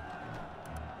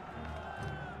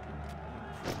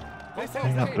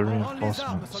 Bring up the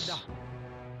reinforcements.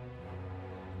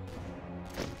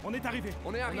 On est arrivé.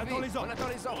 On est arrivé. On attend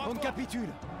les ordres. On capitule.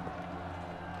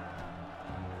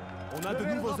 On a de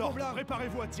nouveaux ordres.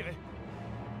 Préparez-vous à tirer.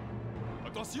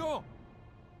 Attention.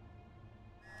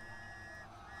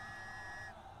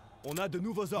 On a de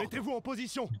nouveaux ordres. Mettez-vous en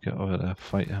position. Get over there,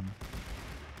 fight him.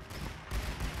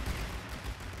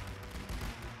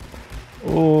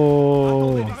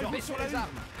 Oh.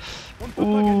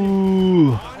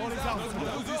 Ooh.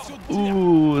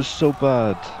 Ooh, it's so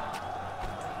bad.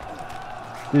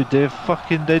 Dude,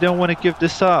 they don't want to give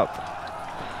this up.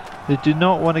 They do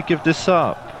not want to give this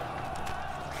up.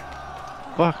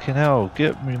 Fucking hell,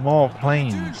 get me more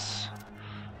planes.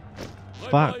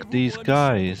 Fuck these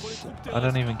guys. I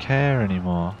don't even care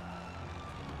anymore.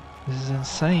 This is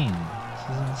insane.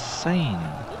 This is insane.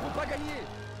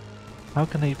 How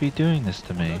can they be doing this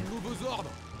to me?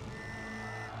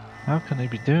 How can they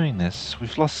be doing this?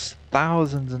 We've lost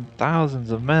thousands and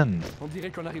thousands of men.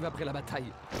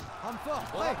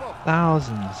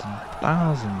 Thousands and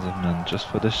thousands of men just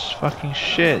for this fucking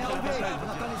shit. I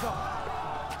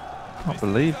can't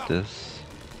believe this.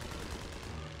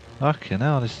 Fucking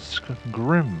hell, this is fucking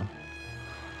grim.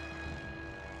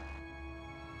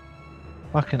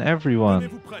 Fucking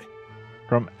everyone.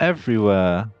 From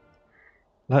everywhere.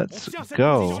 Let's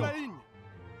go.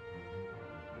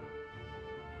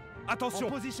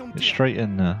 Get straight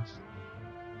in there.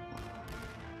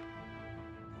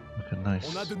 Looking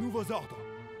nice. On a de nouveaux ordres.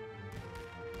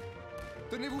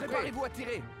 Tenez-vous prêts, préparez-vous à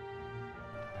tirer.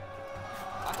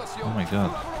 Attention. Oh my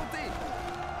god.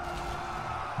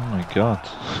 Oh my god.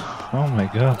 Oh my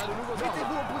god.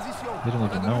 We don't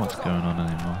even know what's going on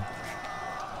anymore.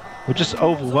 We're just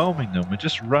overwhelming them.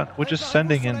 We're just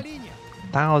sending in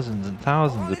thousands and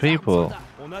thousands of people.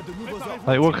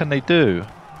 Like, what can they do?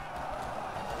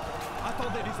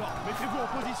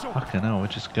 Fucking hell, we're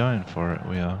just going for it,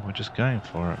 we are. We're just going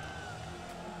for it.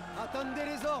 Attendez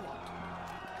les ordres.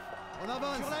 On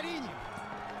avance sur la ligne.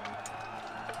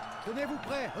 Tenez-vous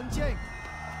prêts, on tient.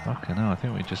 Fucking hell, I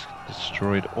think we just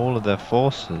destroyed all of their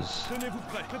forces.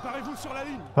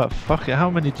 But fuck it, how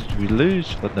many did we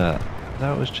lose for that?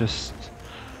 That was just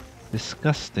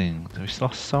Disgusting. We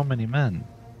lost so many men.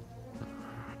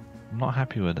 I'm not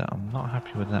happy with that. I'm not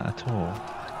happy with that at all.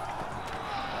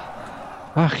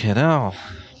 Fucking hell.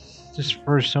 Just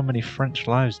threw so many French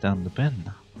lives down the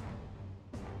bin.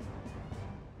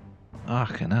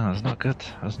 Fucking hell, it's not good.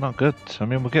 It's not good. I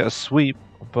mean, we'll get a sweep,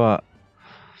 but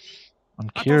I'm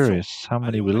curious how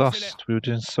many we lost. We were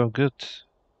doing so good.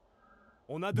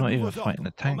 On a de Not even nouveaux fighting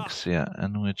the ordres. En tanks marche. yet,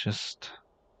 and we're just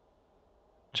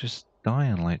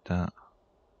dying like that.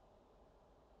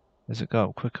 Does it go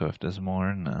up quicker if there's more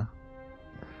in there?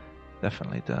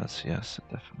 Definitely does. Yes, it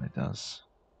definitely does.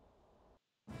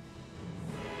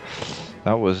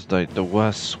 That was like the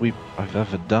worst sweep I've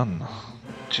ever done.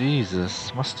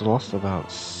 Jesus, must have lost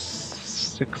about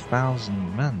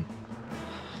 6,000 men.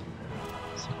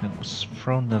 It was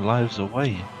thrown their lives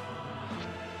away.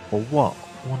 For what?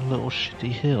 One little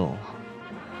shitty hill.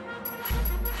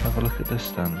 Have a look at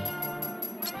this then.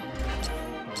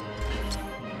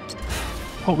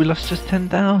 Oh, we lost just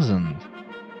 10,000.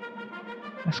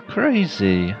 That's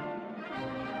crazy.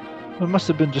 It must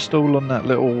have been just all on that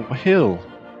little hill.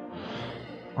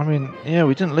 I mean, yeah,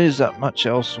 we didn't lose that much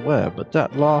elsewhere, but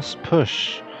that last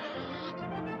push,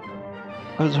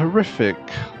 that was horrific.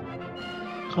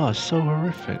 God, so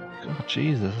horrific. God,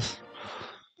 Jesus.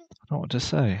 I don't know what to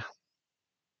say.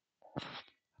 I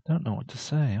don't know what to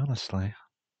say, honestly.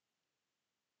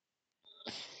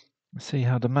 Let's see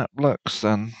how the map looks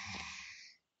then.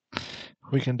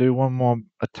 If we can do one more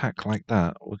attack like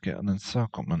that, we'll get an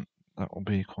encirclement. That will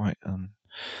be quite an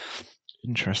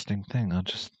interesting thing.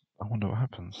 I wonder what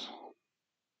happens.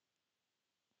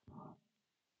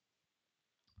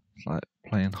 It's like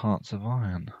playing Hearts of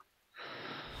Iron.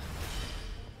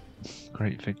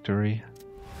 Great victory.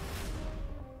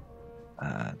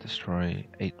 Destroy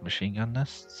 8 machine gun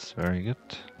nests. Very good.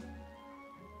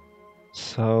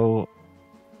 So,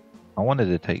 I wanted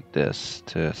to take this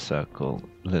to circle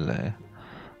Lille,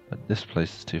 but this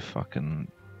place is too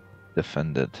fucking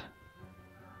defended.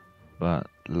 But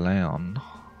Leon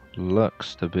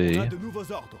looks to On be a de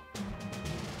nouveaux ordres.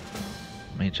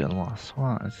 major loss.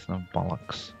 What? It's no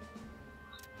bollocks.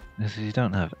 Because you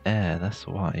don't have air, that's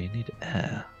why. You need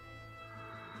air.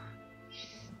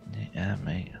 You need air,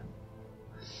 mate.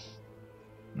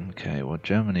 Okay, well,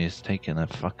 Germany is taking a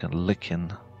fucking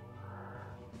licking.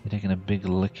 You're taking a big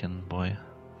licking, boy.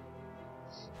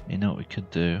 You know what we could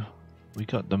do? We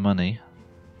got the money.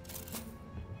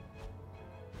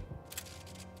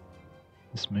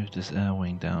 Let's move this air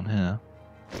wing down here.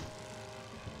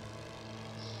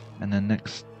 And then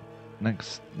next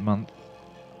month,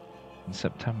 in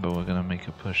September, we're gonna make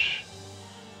a push.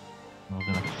 And we're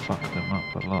gonna fuck them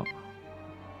up a lot.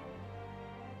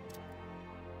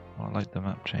 Oh, I like the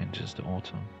map changes to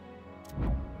autumn.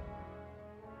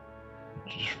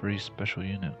 Just free special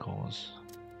unit cores.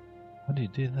 How do you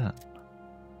do that?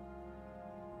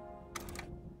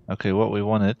 Okay, what we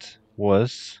wanted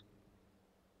was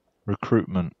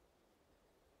recruitment.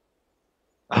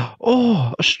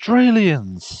 Oh,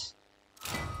 Australians!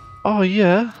 Oh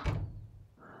yeah.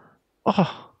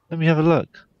 Oh, let me have a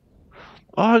look.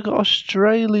 Oh, I got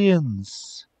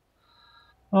Australians.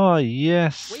 Oh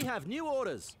yes. We have new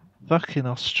orders. Fucking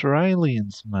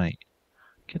Australians, mate.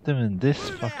 Get them in this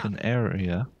fucking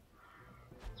area.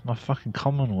 It's my fucking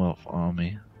Commonwealth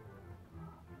army.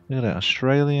 Look at that.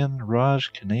 Australian,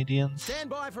 Raj, Canadians. Stand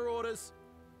by for orders.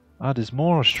 Ah, there's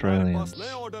more Australians. Passe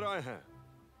les ordres à un.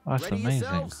 Oh, that's Ready amazing.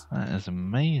 yourselves. That is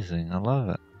amazing. I love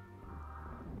it.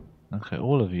 Okay,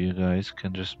 all of you guys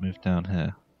can just move down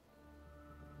here.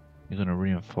 You're gonna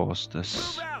reinforce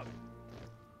this Move out.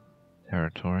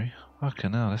 territory.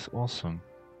 Fucking hell, that's awesome.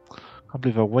 Can't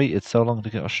believe I waited so long to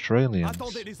get Australians.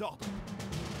 Attendez les ordres.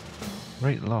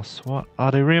 Great loss. What? Oh,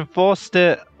 they reinforced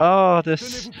it. Oh, they're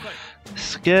Tenez-vous prêts.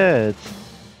 scared.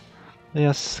 They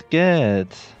are scared.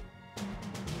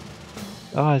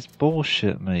 Oh, it's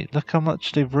bullshit, mate. Look how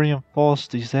much they've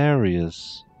reinforced these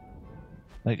areas.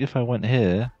 Like, if I went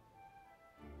here...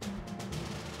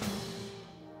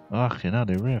 Okay, now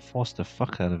they reinforced the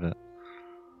fuck out of it.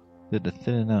 They're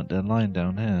thinning out their line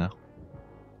down here.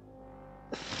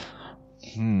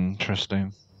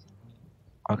 Interesting.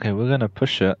 Okay, we're gonna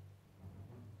push it.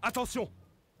 Attention.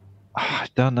 I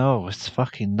don't know, it's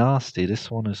fucking nasty.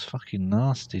 This one is fucking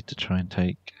nasty to try and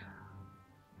take.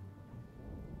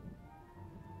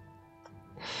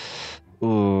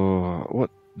 Oh, what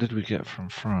did we get from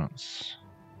France?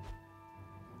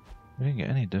 We didn't get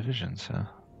any divisions here.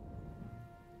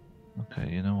 Okay,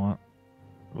 you know what?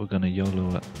 We're gonna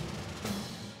YOLO it.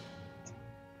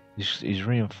 He's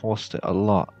reinforced it a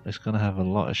lot. It's gonna have a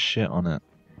lot of shit on it.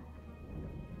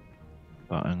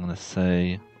 But I'm gonna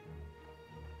say...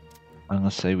 I'm gonna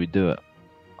say we do it.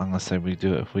 I'm gonna say we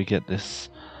do it. If we get this,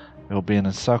 it'll be an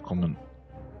encirclement,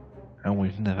 and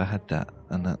we've never had that,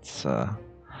 and that's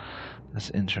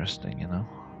interesting, you know.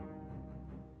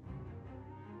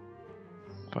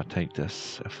 If I take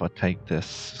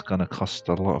this, it's gonna cost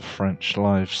a lot of French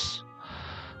lives.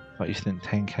 But you think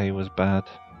 10k was bad?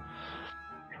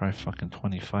 Try fucking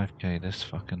 25k this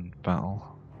fucking battle.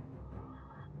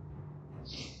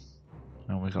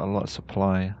 And we got a lot of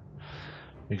supply.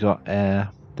 We got air.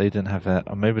 They didn't have air.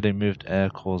 Or maybe they moved air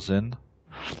cores in.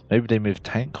 Maybe they moved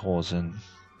tank cores in.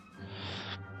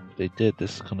 If they did,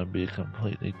 this is gonna be a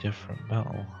completely different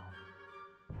battle.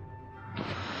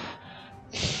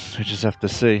 We just have to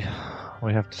see.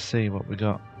 We have to see what we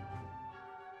got.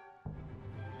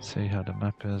 See how the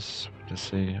map is. To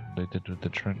see what they did with the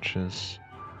trenches.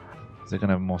 They're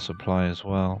gonna have more supply as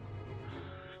well.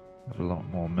 Have a lot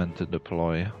more men to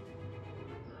deploy.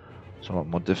 It's a lot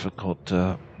more difficult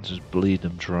to just bleed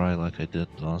them dry like I did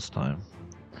last time.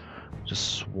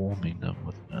 Just swarming them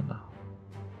with men.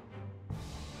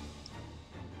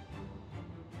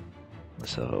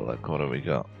 Let's have a look. What do we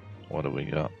got? What do we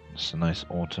got? It's a nice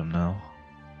autumn now.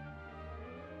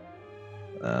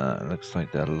 It looks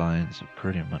like their lines are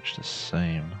pretty much the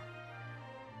same.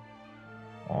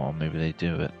 Or maybe they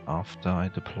do it after I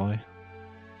deploy.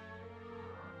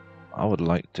 I would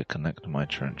like to connect my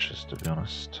trenches, to be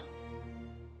honest.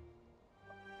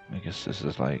 I guess this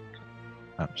is like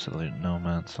absolute no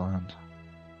man's land.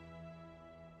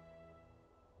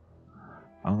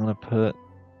 I'm gonna put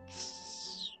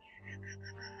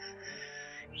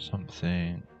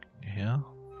something here.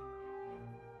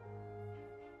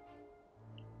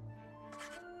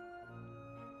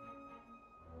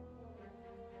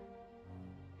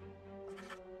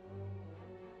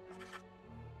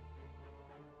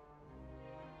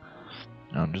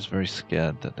 I'm just very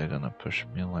scared that they're gonna push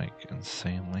me like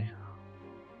insanely.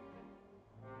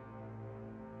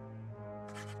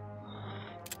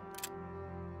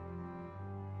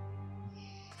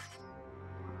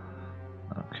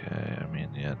 Okay, I mean,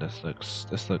 yeah, this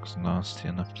looks nasty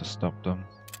enough to stop them.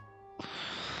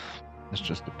 Let's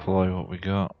just deploy what we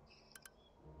got.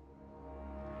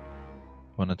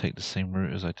 Wanna take the same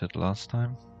route as I did last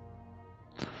time?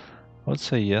 I would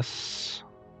say yes.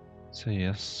 Say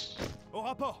yes. Au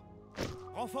rapport.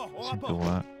 Renfort, au Seem to rapport.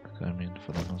 work, I mean,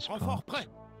 for the most Renfort, part. prêt.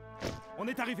 On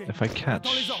est arrivé. If I On attend les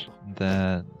catch ordres.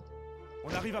 their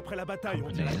On arrive après la bataille, on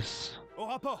dirait. companies, Au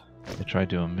rapport. they try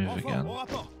to do a move Renfort, again, au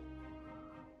rapport.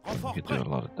 we Renfort, could do prêt. a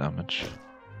lot of damage.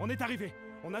 On est arrivé.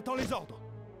 On attend les ordres.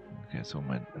 Okay, so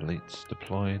my elites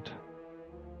deployed.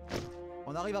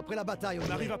 On arrive après la bataille, on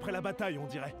On arrive dirait. après la bataille, on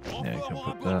dirait. Yeah, you Renfort, can au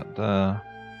put rapport. that there.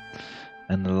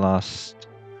 And the last,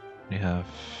 we have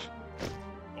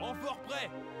Renfort, prêt.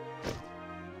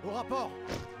 Au rapport.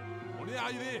 On est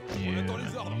arrivé. you On attend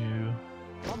les and ordres. you.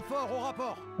 Renfort, au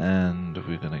rapport. And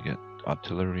we're gonna get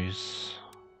artilleries.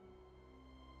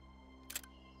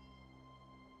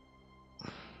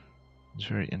 It's a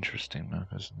very interesting map,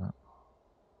 isn't it?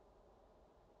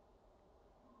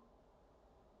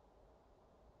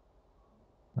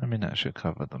 I mean, that should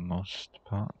cover the most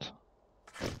part.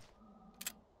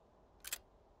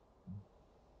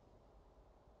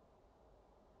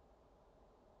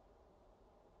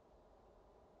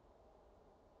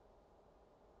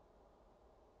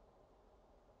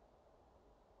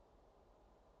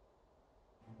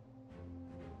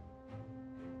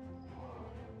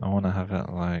 I want to have it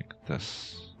like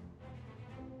this.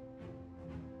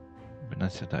 It'd be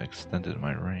nice if that extended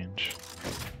my range.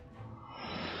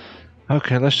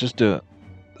 Okay, let's just do it.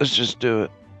 Let's just do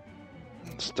it.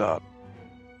 Start.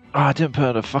 Oh, I didn't put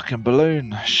out a fucking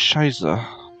balloon. Scheiße.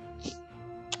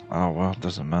 Oh well,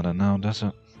 doesn't matter now, does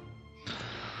it?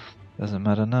 Doesn't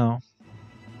matter now.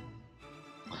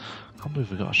 I can't believe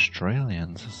we got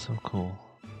Australians. It's so cool.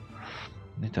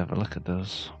 Need to have a look at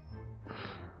those.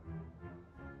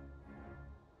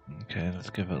 Okay, let's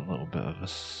give it a little bit of a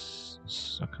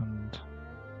second.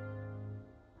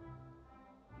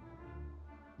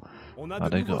 On a Oh, de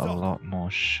they nouveaux got a ordres. lot more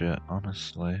shit,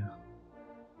 honestly.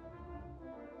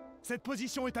 Cette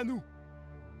position est à nous.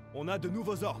 On a de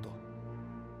nouveaux ordres.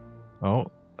 Oh,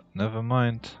 never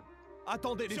mind.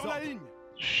 Attendez les ordres. Sur la ligne.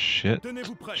 Shit.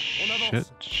 Tenez-vous prêts. On Shit,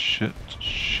 avance.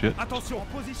 shit. Attention, en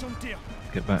position de tir.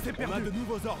 Get back. C'est perdu. On a de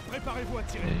nouveaux ordres. Préparez-vous à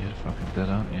tirer. Yeah, you're fucking dead,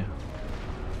 aren't you?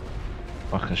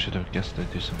 Fuck, I should have guessed they'd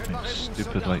do something Préparez-vous,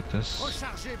 stupid soldats. like this.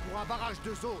 Rechargez pour un barrage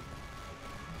de zone.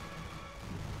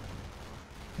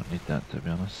 Don't need that, to be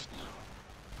honest.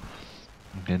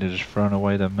 Okay, they're just throwing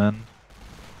away their men.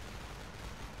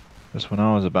 Just when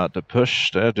I was about to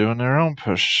push, they're doing their own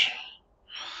push.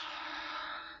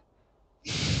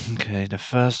 Okay. Okay, the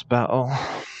first battle.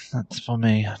 That's for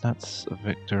me. That's a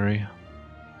victory.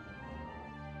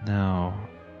 Now,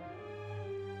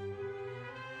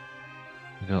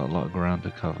 we got a lot of ground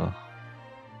to cover.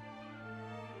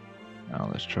 Now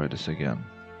let's try this again.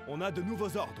 On a de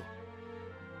nouveaux ordres.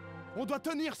 On doit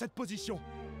tenir cette position.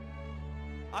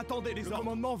 Attendez les ordres. Le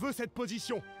commandement veut cette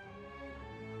position.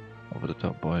 Over the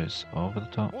top, boys. Over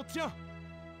the top. On tient.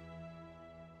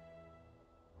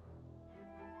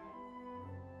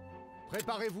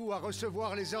 Préparez-vous à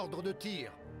recevoir les ordres de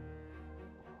tir.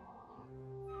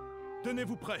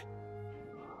 Tenez-vous prêts.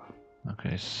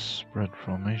 Okay, spread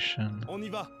formation. On y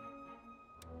va.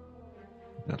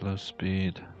 Got low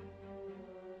speed.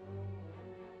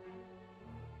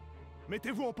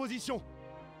 Mettez-vous en position.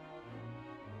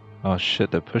 Oh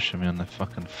shit, they're pushing me on the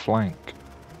fucking flank.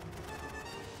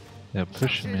 They're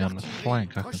pushing me on the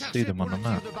flank. I can see them on the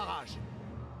map.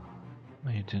 Oh,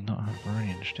 you do not have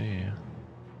range, do you?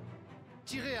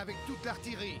 Tirez avec toute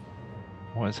l'artillerie.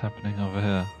 What is happening over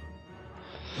here?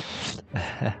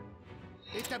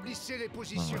 Établissez les That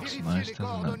positions. looks Vérifiez nice, les doesn't it?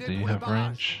 coordonnées Do you pour le have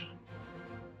barrage. range?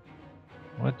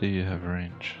 Where do you have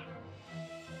range?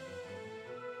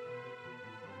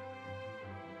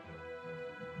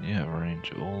 You have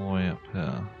range all the way up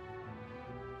here.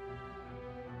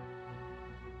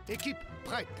 Équipe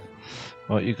prête.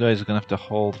 Well, you guys are gonna have to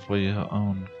hold for your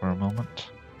own for a moment.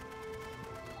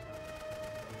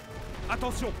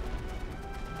 Attention.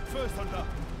 Feu, soldats.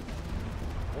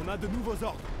 On a de nouveaux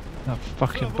ordres. That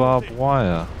fucking barbed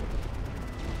wire.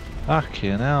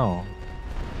 Fucking hell.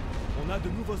 On a de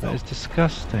nouveaux That is ordres.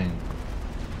 disgusting.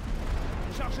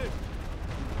 Chargez.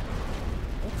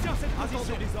 On tient cette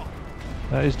position. Les ordres.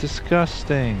 That is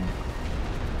disgusting.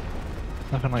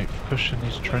 Nothing like pushing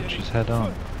these trenches head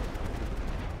on.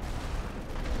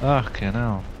 Fucking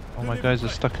hell. All my guys are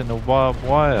stuck in the barbed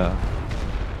wire.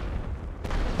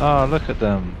 Oh, look at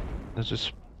them. They're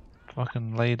just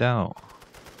fucking laid out.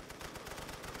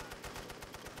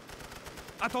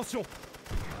 Attention.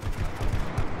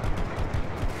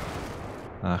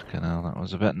 Fucking hell, that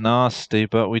was a bit nasty,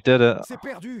 but we did it. C'est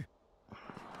perdu.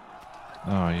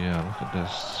 Oh yeah, look at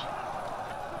this.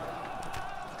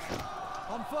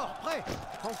 Renfort, prêt.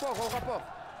 Renfort au rapport.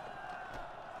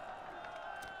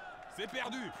 C'est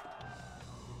perdu.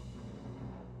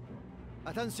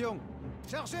 Attention.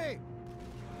 Chargez.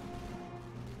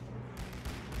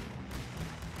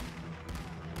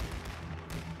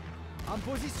 En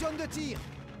position de tir.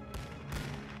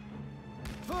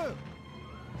 Feu.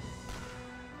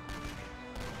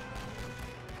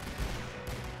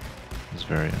 It's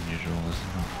very unusual,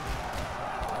 isn't it?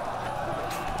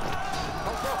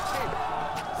 Renfort, tir.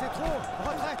 C'est trop.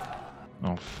 Retraite.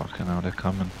 Oh fucking hell, they're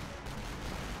coming.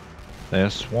 They're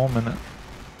swarming it.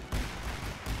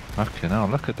 Fucking hell,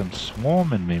 look at them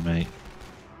swarming me, mate.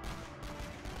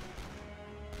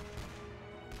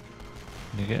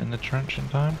 Can you get in the trench in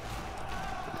time?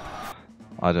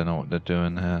 I don't know what they're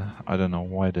doing here. I don't know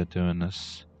why they're doing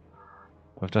this.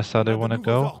 But if that's how they want to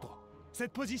go,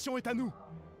 Cette position est à nous.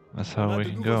 that's how we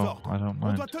can go. I don't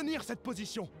On doit mind. tenir cette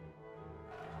position.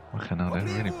 Fucking hell, they're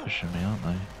really pushing me, aren't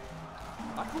they?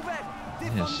 À couvert. Yeah,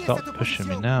 Défendez stop cette pushing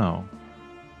me position. now.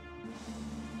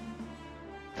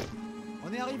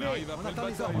 On est arrivé. On attend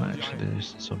les We ordres. might actually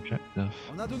lose this objective.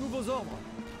 On a de nouveaux ordres.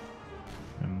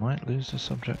 We might lose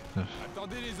this objective.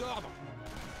 Attendez les ordres.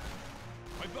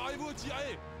 Préparez-vous à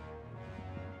tirer.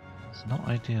 It's not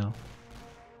ideal.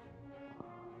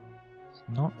 It's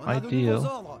not On a de nouveaux ideal.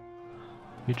 ordres.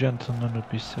 You gentlemen would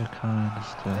be so kind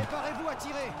as to Préparez-vous à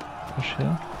tirer. push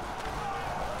here.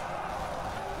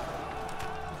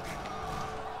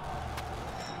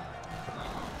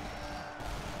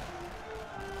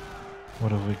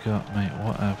 What have we got, mate?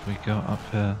 What have we got up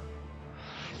here?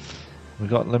 We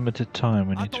got limited time,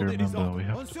 we need to remember. We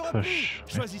have to push.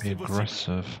 We have to be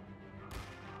aggressive.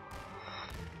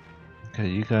 Okay,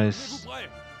 you guys... Êtes-vous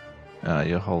prêts?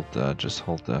 you hold there, just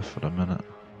hold there for a minute.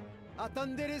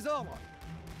 Attendez les ordres.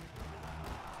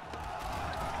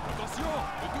 Attention,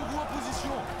 mettez-vous en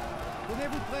position.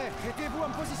 Tenez-vous prêts. Mettez-vous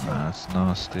en position. That's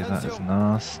nasty, that is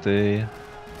nasty.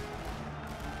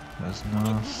 That's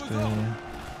nasty.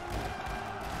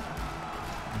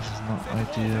 This is not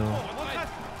ideal. Retraite.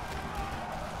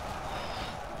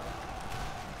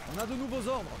 On a de nouveaux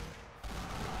ordres.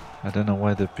 I don't know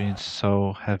why they're being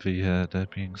so heavy here, they're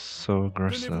being so Tenez-vous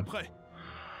aggressive. prêts.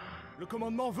 Le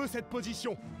commandement veut cette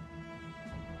position.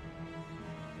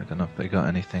 I don't know if they got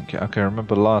anything. Okay,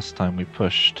 remember last time we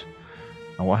pushed,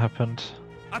 and what happened?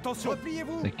 Attention.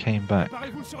 Repliez-vous. They came back.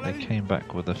 Préparez-vous sur la They ligne. came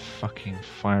back with a fucking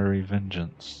fiery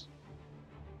vengeance.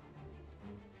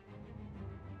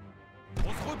 On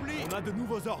se replie. On a de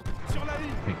nouveaux ordres. Sur la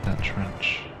ligne. Take that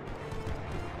trench.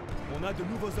 On a de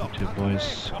nouveaux ordres. Two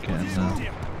boys En get in position de there.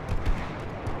 tir.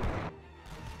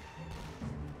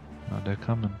 Oh, they're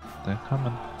coming. They're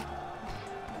coming.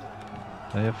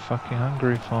 They are fucking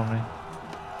hungry for me.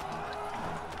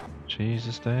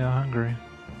 Jesus, they are hungry.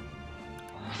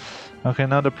 Okay,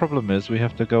 now the problem is we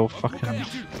have to go fucking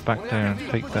back there and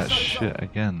take that shit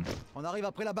again. On arrive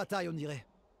après la bataille, on dirait.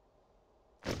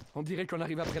 On dirait qu'on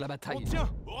arrive après la On bataille. tient.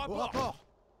 Au Au rapport. rapport.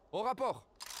 Au rapport.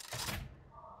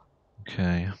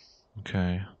 Okay,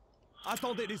 okay.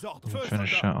 Attendez les ordres. We'll Feu,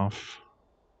 finish soldats. that off.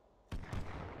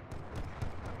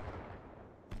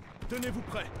 Tenez-vous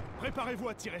prêts. Préparez-vous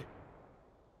à tirer.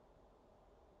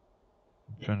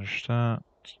 Finish that.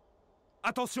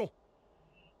 Attention.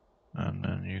 And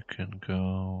then you can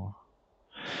go.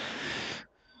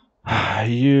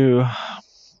 You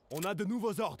On a de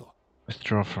nouveaux ordres.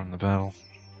 withdraw from the battle.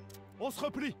 On se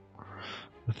replie.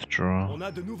 Withdraw. On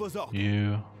a de nouveaux ordres.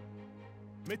 You.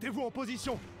 Mettez-vous en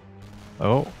position.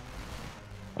 Oh.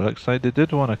 Looks like they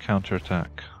did want to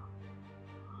counterattack.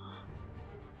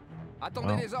 Attendez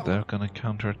Well, les ordres. they're gonna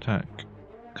counterattack.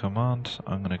 Command,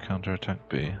 I'm gonna counterattack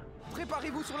B.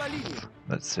 Préparez-vous sur la ligne.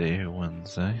 Let's see who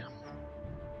wins, eh?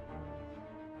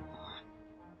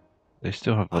 They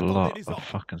still have a Attendez lot les of ordres.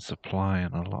 fucking supply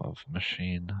and a lot of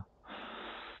machine.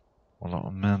 A lot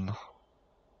of men.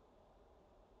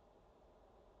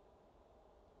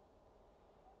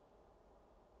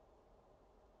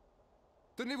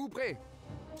 Tenez-vous prêts.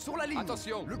 Sur la ligne.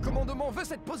 Attention, le commandement veut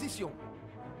cette position.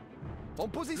 En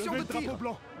position Levez de le drapeau tir.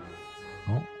 blanc.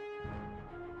 Oh.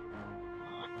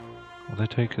 Will they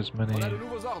take as many On a de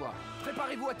nouveaux ordres.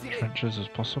 Préparez-vous à tirer. trenches as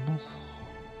possible?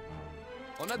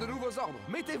 On a de nouveaux ordres.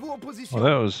 Mettez-vous en position. Well,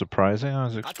 that was surprising. I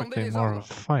was Attendez expecting les more of a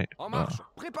ordres. fight. En But marche.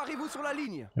 Préparez-vous sur la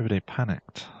ligne. maybe they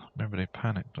panicked. Maybe they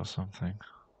panicked or something.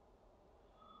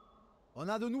 On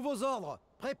a de nouveaux ordres.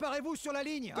 Préparez-vous sur la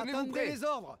ligne. Tenez-vous Attendez prêts. les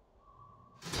ordres.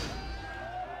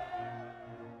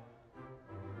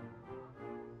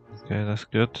 Okay, that's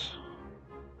good.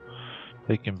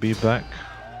 They can be back.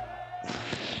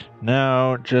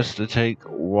 Now, just to take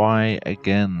Y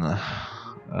again.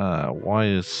 Y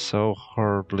is so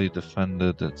horribly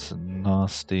defended. It's a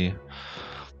nasty,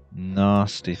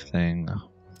 nasty thing.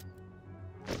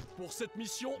 Pour cette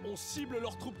mission, on cible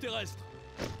leurs troupes terrestres.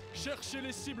 Cherchez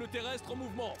les cibles terrestres en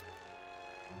mouvement.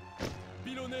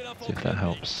 Pilonnez See if that l'infanterie.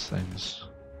 helps things.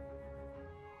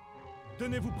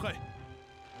 Tenez-vous prêts.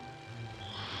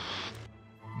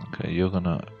 Okay, you're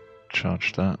gonna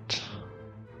charge that.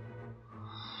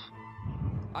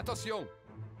 Attention.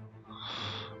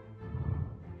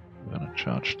 We're gonna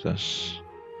charge this.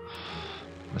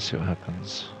 Let's see what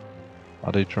happens.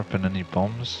 Are they dropping any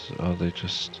bombs? Or are they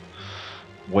just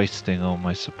wasting all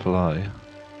my supply?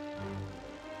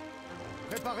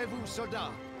 Préparez-vous,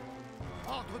 soldats.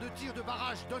 Ordre de tir de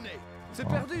barrage donné. C'est Oh,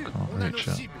 perdu. can't On a nos reach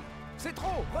it. cibles. C'est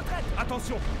trop. Retraite.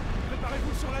 Attention.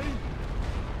 Préparez-vous sur la ligne.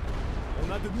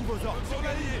 On a de nouveaux ordres. Sur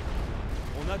la ligne.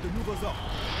 On a de nouveaux ordres.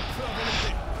 Feu à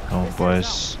volonté. Come on,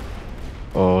 boys.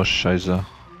 Oh, Scheiße.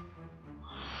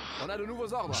 On a de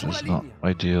nouveaux ordres. This Sur la is not ligne.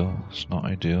 ideal. It's not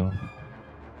ideal.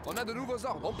 On a de nouveaux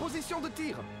ordres. En position de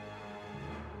tir.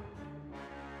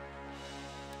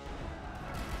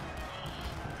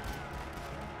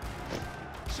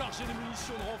 Chargez les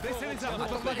munitions de renfort. Baissez les entières. armes.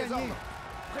 Attendez pas les gagner. ordres.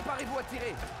 Préparez-vous à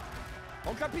tirer. On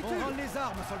On capitule. rend les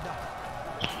armes,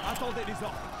 soldats. Attendez les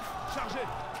ordres. Chargez.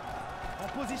 En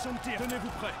position de tir. Tenez-vous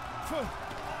prêts. Feu.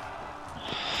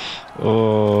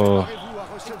 Oh, Préparez-vous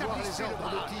à recevoir les ordres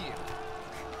de tir.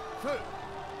 Feu.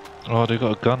 oh, they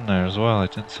got a gun there as well. I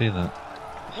didn't see that.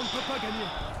 On ne peut pas gagner.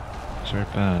 It's very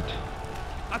bad.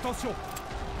 Attention.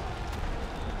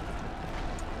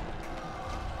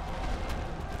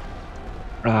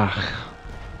 Ah.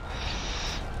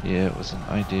 Yeah, it wasn't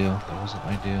ideal. That wasn't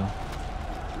ideal.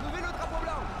 Levez le drapeau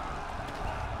blanc.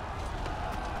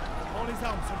 Prends les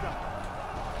armes, soldats.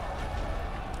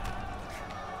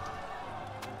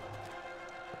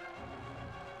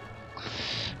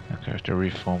 Okay, we have to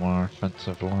reform our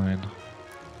offensive line.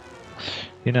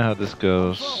 You know how this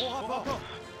goes. Au rapport.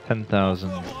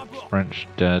 10,000 French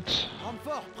dead.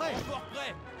 Renfort, prêt. Renfort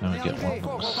prêt. And we get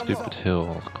one stupid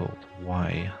hill called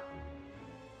Y.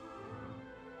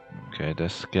 Okay, they're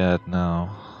scared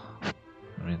now.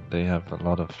 I mean, they have a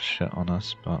lot of shit on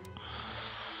us, but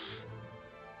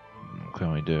what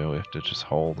can we do? We have to just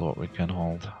hold what we can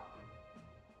hold.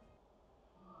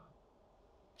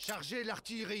 Chargez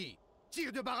l'artillerie.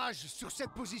 Tir de barrage sur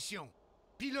cette position.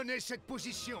 Pilonnez cette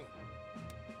position.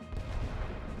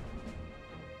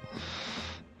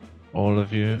 All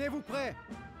of you. Tenez-vous prêts.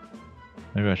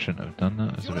 Maybe I shouldn't have done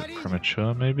that. It's a bit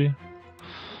premature, maybe.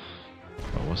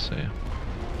 we'll see.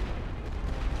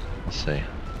 We'll see.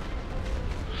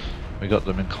 We got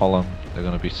them in column. They're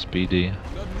going to be speedy.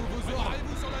 Notre nouveau ordre,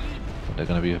 préparez-vous sur la ligne. But they're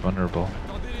going to be vulnerable.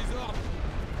 Attendez les ordres.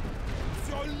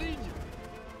 Sur une ligne.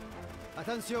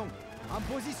 Attention, en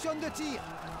position de tir.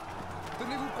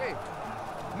 Tenez-vous prêts.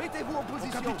 Mettez-vous en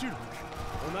position. On capitule.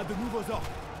 On a de nouveaux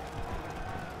ordres.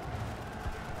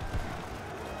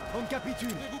 On capitule.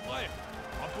 Tenez-vous prêts.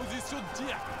 En position de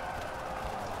tir.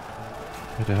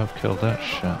 Who the hell killed that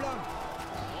shit? On a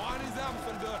les armes,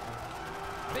 soldats.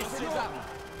 Baissez les armes.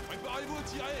 Préparez-vous à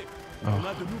tirer. Oh. On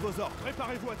a de nouveaux ordres.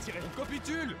 Préparez-vous à tirer. On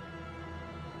capitule.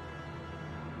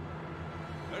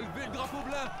 Levez le drapeau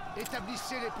blanc.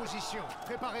 Établissez les positions.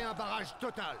 Préparez un barrage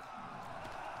total.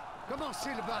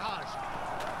 Commencez le barrage.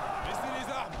 Baissez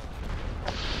les armes.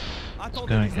 It's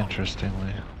Attendez going les ordres.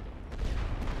 interestingly.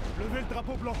 Levez le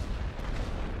drapeau blanc.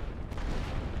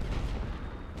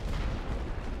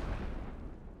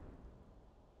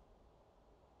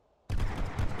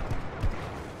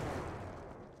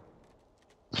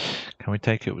 Can we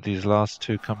take it with these last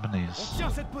two On companies?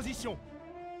 tient cette position.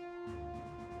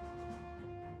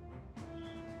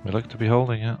 We look to be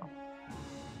holding it.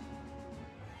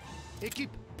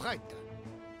 Équipe prête.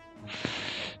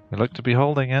 We look to be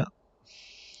holding it.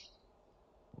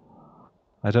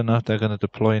 I don't know if they're going to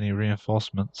deploy any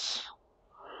reinforcements.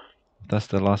 If that's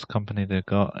the last company they've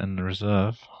got in the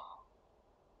reserve.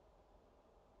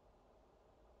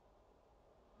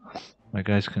 My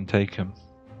guys can take him.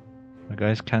 My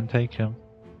guys can take him.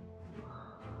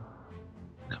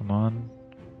 Come on.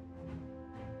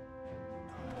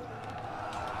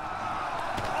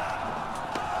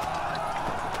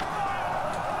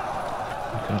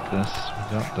 We got this. We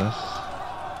got this.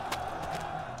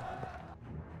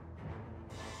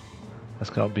 That's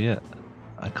gotta be it.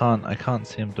 I can't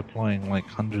see him deploying like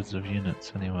hundreds of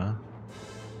units anywhere.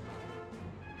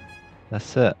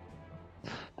 That's it.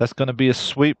 That's gonna be a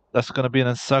sweep. That's gonna be an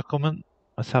encirclement.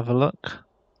 Let's have a look.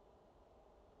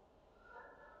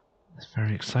 It's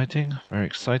very exciting. Very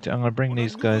exciting. I'm gonna bring On a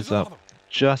these de nouveaux guys up ordres.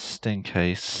 just in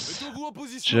case. Mettez-vous en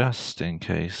position. Just in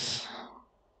case.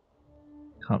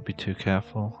 Can't be too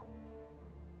careful.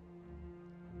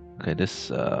 Okay,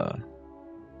 this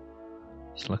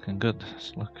it's looking good.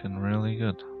 It's looking really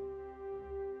good.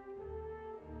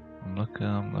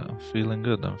 I'm feeling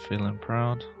good. I'm feeling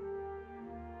proud.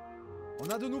 On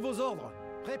a de nouveaux ordres.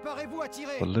 Préparez-vous à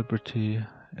tirer. For liberty,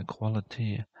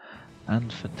 equality,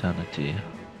 and fraternity.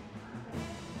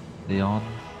 Leon?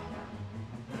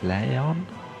 I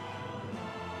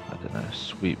don't know.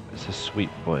 Sweep. It's a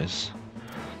sweep, boys.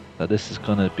 Now this is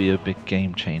gonna be a big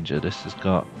game changer. This has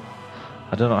got.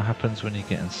 I don't know what happens when you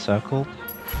get encircled,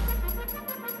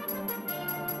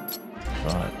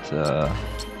 but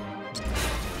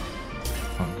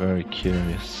I'm very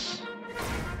curious.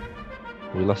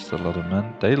 We lost a lot of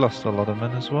men. They lost a lot of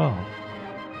men as well.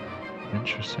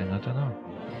 Interesting. I don't know.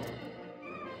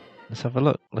 Let's have a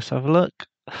look. Let's have a look.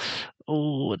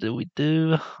 Oh, what did we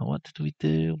do? What did we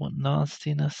do? What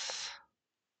nastiness.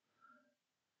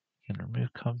 You can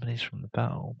remove companies from the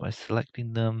battle by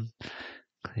selecting them.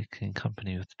 Clicking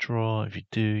company withdraw. If you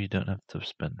do, you don't have to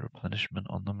spend replenishment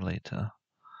on them later.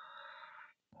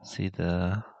 See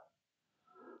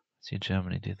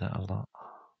Germany do that a lot.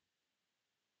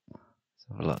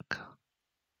 Let's have a look.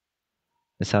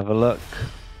 Let's have a look.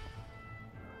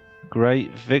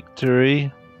 Great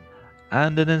victory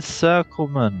and an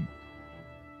encirclement.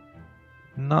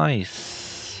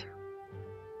 Nice.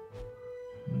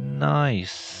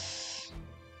 Nice.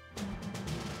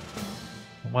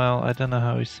 Well, I don't know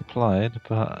how he's supplied,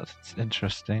 but it's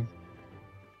interesting.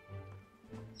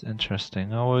 It's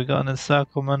interesting. Oh, we got an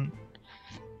encirclement.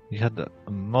 We had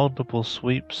multiple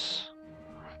sweeps.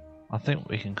 I think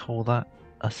we can call that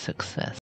a success.